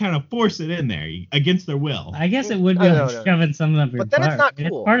gotta kind of force it in there against their will. I guess it would be shoving something up your butt. But then it's not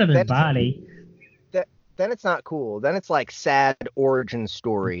cool. It's part of their body. Then it's not cool. Then it's like sad origin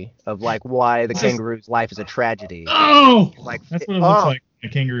story of like why the kangaroo's life is a tragedy. Oh, like that's what it looks like. A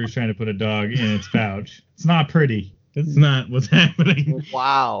kangaroo's trying to put a dog in its pouch. It's not pretty. That's not what's happening.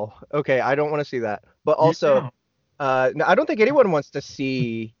 Wow. Okay, I don't want to see that. But also, I don't think anyone wants to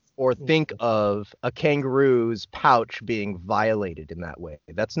see or think of a kangaroo's pouch being violated in that way.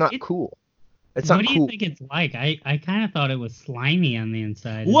 That's not cool. It's not cool. What do you think it's like? I kind of thought it was slimy on the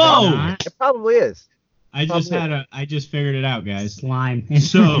inside. Whoa! It probably is. I just figured it out, guys. Slime.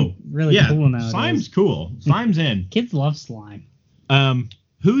 So really cool now. Slime's cool. Slime's in. Kids love slime.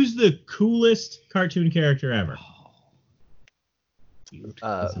 Who's the coolest cartoon character ever?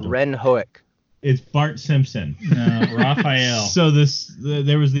 Ren Hoek. It's Bart Simpson. Raphael. So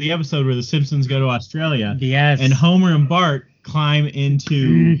there was the episode where the Simpsons go to Australia. Yes. And Homer and Bart climb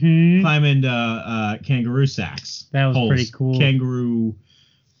into kangaroo sacks. That was pretty cool. Kangaroo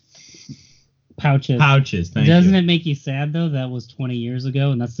pouches. Doesn't it make you sad though? That was 20 years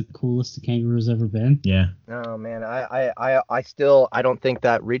ago, and that's the coolest the kangaroo's ever been. Yeah. Oh man, I don't think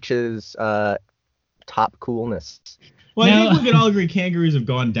that reaches top coolness. Well, I think we could all agree kangaroos have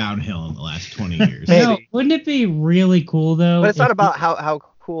gone downhill in the last 20 years. No, wouldn't it be really cool though? But it's not about how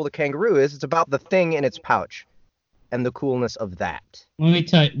cool the kangaroo is. It's about the thing in its pouch and the coolness of that. Let me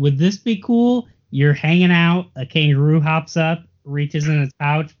tell you, would this be cool? You're hanging out, a kangaroo hops up, reaches in its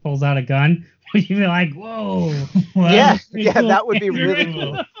pouch, pulls out a gun. Would you be like, whoa? Well, cool. That would be really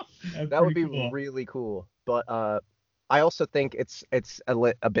cool. That would be really cool. But I also think it's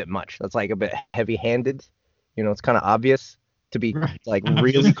a bit much. That's like a bit heavy-handed. You know, it's kind of obvious to be like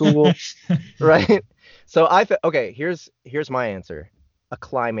really cool, right? So okay. Here's my answer: a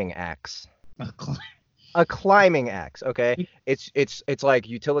climbing axe. A climbing axe. Okay, it's like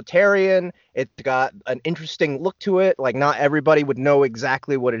utilitarian. It's got an interesting look to it. Like not everybody would know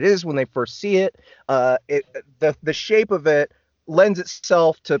exactly what it is when they first see it. The shape of it lends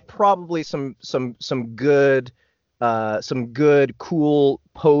itself to probably some good cool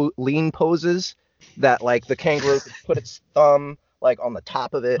lean poses that like the kangaroo could put its thumb like on the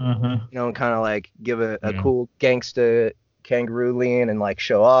top of it, you know, and kind of like give a cool gangsta kangaroo lean and like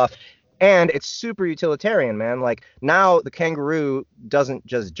show off. And it's super utilitarian, man. Like now the kangaroo doesn't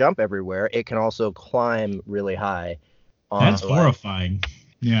just jump everywhere; it can also climb really high. That's horrifying.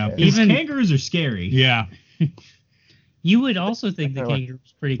 Yeah, even kangaroos are scary. Yeah. You would also think the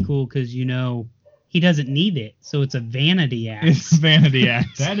kangaroo's pretty cool because you know he doesn't need it, so it's a vanity axe. It's a vanity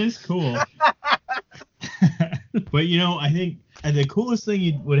axe. That is cool. But you know, I think the coolest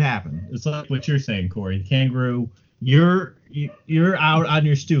thing would happen. It's like what you're saying, Corey. The kangaroo. You're out on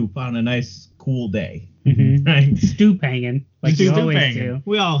your stoop on a nice cool day, right? Stoop hanging, like you always do.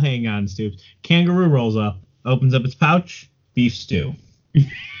 We all hang on stoops. Kangaroo rolls up, opens up its pouch, beef stew.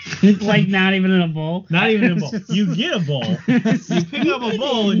 It's like not even in a bowl. Not even in a bowl. You get a bowl. You pick up a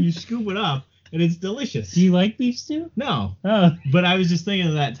bowl and you scoop it up, and it's delicious. Do you like beef stew? No. Oh. But I was just thinking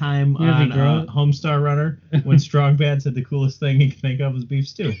of that time on Homestar Runner when Strong Bad said the coolest thing he could think of was beef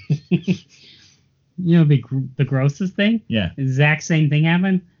stew. You know the grossest thing? Yeah. Exact same thing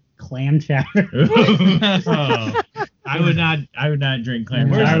happened. Clam chowder. I would not drink clam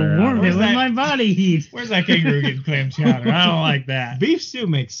chowder. I warmed it with my body heat. Where's that kangaroo getting clam chowder? I don't like that. Beef stew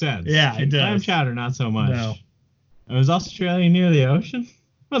makes sense. Yeah, it does. Clam chowder, not so much. No. Was Australia near the ocean?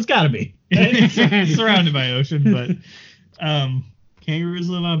 Well, it's got to be. It's surrounded by ocean, but kangaroos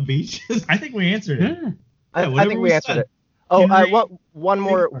live on beaches. I think we answered it. Yeah. I think we answered it. Oh,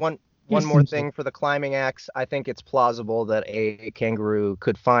 one more thing for the climbing axe. I think it's plausible that a kangaroo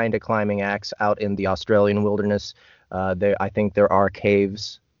could find a climbing axe out in the Australian wilderness. I think there are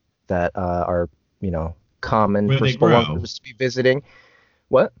caves that are, you know, common for spelunking to be visiting.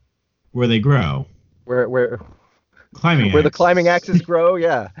 What? Where they grow. Where climbing where the climbing axes grow?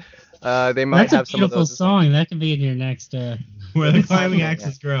 Yeah. They might have some of those. That's a beautiful song. That can be in your next. Where the climbing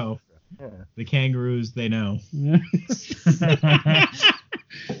axes grow. Yeah. The kangaroos, they know.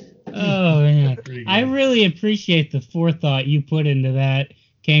 Oh man, I really appreciate the forethought you put into that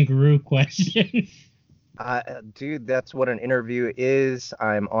kangaroo question. Dude, that's what an interview is.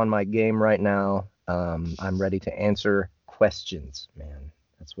 I'm on my game right now. I'm ready to answer questions, man.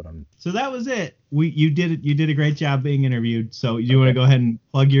 That's what I'm. So that was it. You did a great job being interviewed. So you want to go ahead and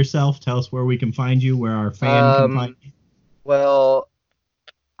plug yourself? Tell us where we can find you, where our fan can find you. Well,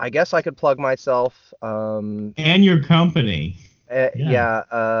 I guess I could plug myself. And your company.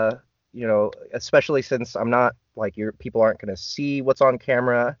 Yeah. Especially since I'm not like people aren't going to see what's on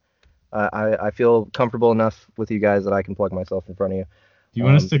camera. I feel comfortable enough with you guys that I can plug myself in front of you. Do you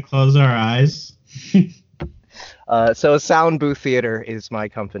want us to close our eyes? So Sound Booth Theater is my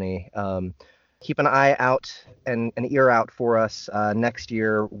company. Keep an eye out and an ear out for us. Next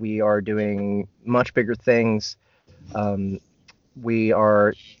year, we are doing much bigger things. We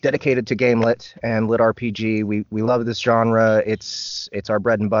are dedicated to game lit and lit RPG. We love this genre. It's our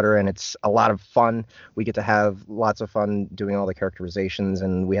bread and butter, and it's a lot of fun. We get to have lots of fun doing all the characterizations,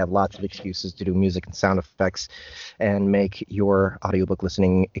 and we have lots of excuses to do music and sound effects and make your audiobook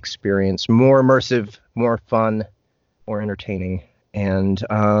listening experience more immersive, more fun, more entertaining. And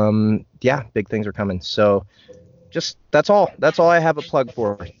big things are coming. So just that's all I have a plug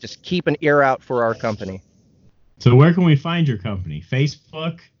for. Just keep an ear out for our company. So where can we find your company?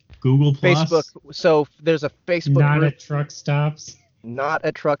 Facebook, Google Plus? Facebook. So there's a Facebook Not group. at truck stops. Not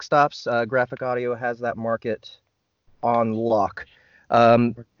at truck stops. Graphic Audio has that market on lock.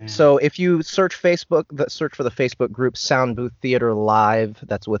 So if you search Facebook, search for the Facebook group Sound Booth Theater Live.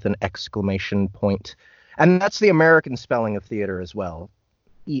 That's with an exclamation point. And that's the American spelling of theater as well.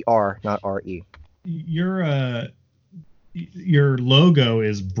 E-R, not R-E. Your logo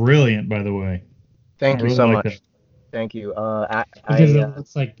is brilliant, by the way. Thank you so much. Thank you. Because it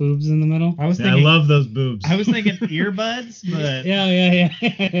looks like boobs in the middle. I love those boobs. I was thinking earbuds, but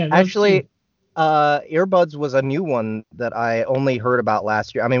yeah. Actually, earbuds was a new one that I only heard about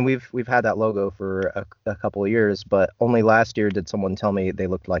last year. I mean, we've had that logo for a couple of years, but only last year did someone tell me they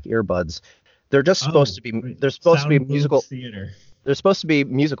looked like earbuds. They're just supposed to be. They're supposed to be musical theater. They're supposed to be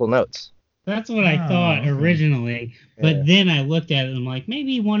musical notes. That's what I thought originally, but then I looked at it and I'm like,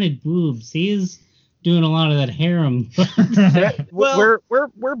 maybe he wanted boobs. He is doing a lot of that harem. Well,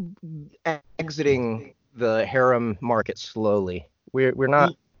 we're exiting the harem market slowly. We're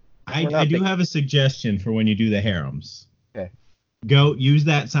not. I do have a suggestion for when you do the harems. Okay. Go use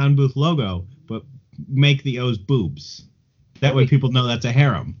that sound booth logo, but make the O's boobs. That way people know that's a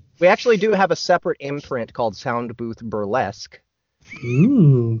harem. We actually do have a separate imprint called Sound Booth Burlesque.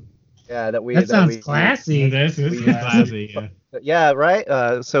 Ooh. Yeah, that sounds classy. This is classy. Yeah. Yeah,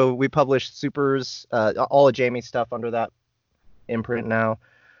 right. So we publish Supers, all of Jamie's stuff under that imprint now.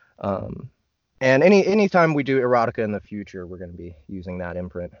 And anytime we do erotica in the future, we're going to be using that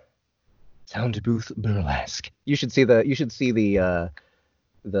imprint. Sound Booth Burlesque. You should see the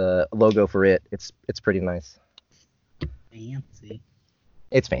logo for it. It's pretty nice. Fancy.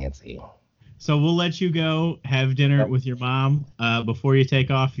 It's fancy. So we'll let you go have dinner with your mom. Before you take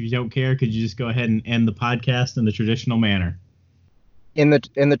off, if you don't care, could you just go ahead and end the podcast in the traditional manner? In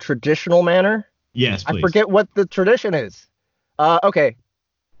the traditional manner? Yes, please. I forget what the tradition is. Okay.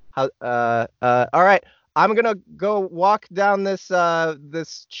 All right. I'm gonna go walk down this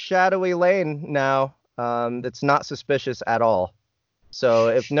shadowy lane now. That's not suspicious at all. So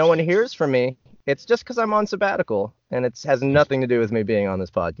if no one hears from me, it's just because I'm on sabbatical, and it has nothing to do with me being on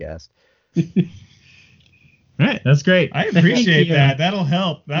this podcast. All right, that's great. I appreciate that. That'll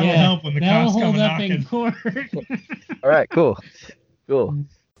help. That'll help when the cops come knocking. In court. All right, cool.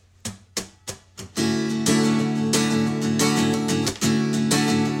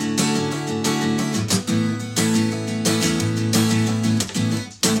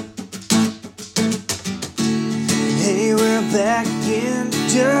 Hey, we're back again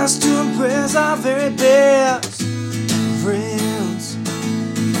just to impress our very best friends.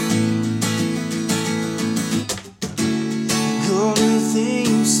 Cool new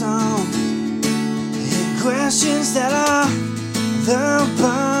theme song and questions that are the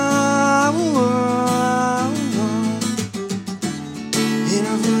power.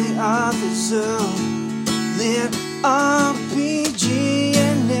 Interviewing authors of lit RPG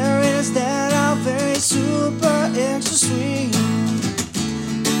and narrators that are very super extra sweet.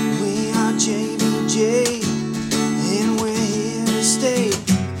 We are JBJ and we're here to stay.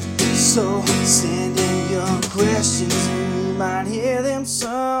 So send in your questions and you might hear them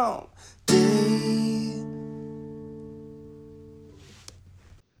someday.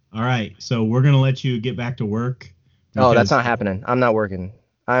 All right, so we're gonna let you get back to work. Oh, that's not happening. I'm not working.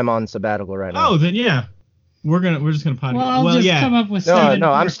 I'm on sabbatical right now. Oh, then yeah, we're just gonna podcast. Well, I'll just come up with no, seven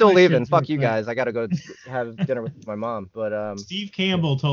I'm still leaving. questions Fuck you real quick. guys. I gotta go have dinner with my mom. But Steve Campbell told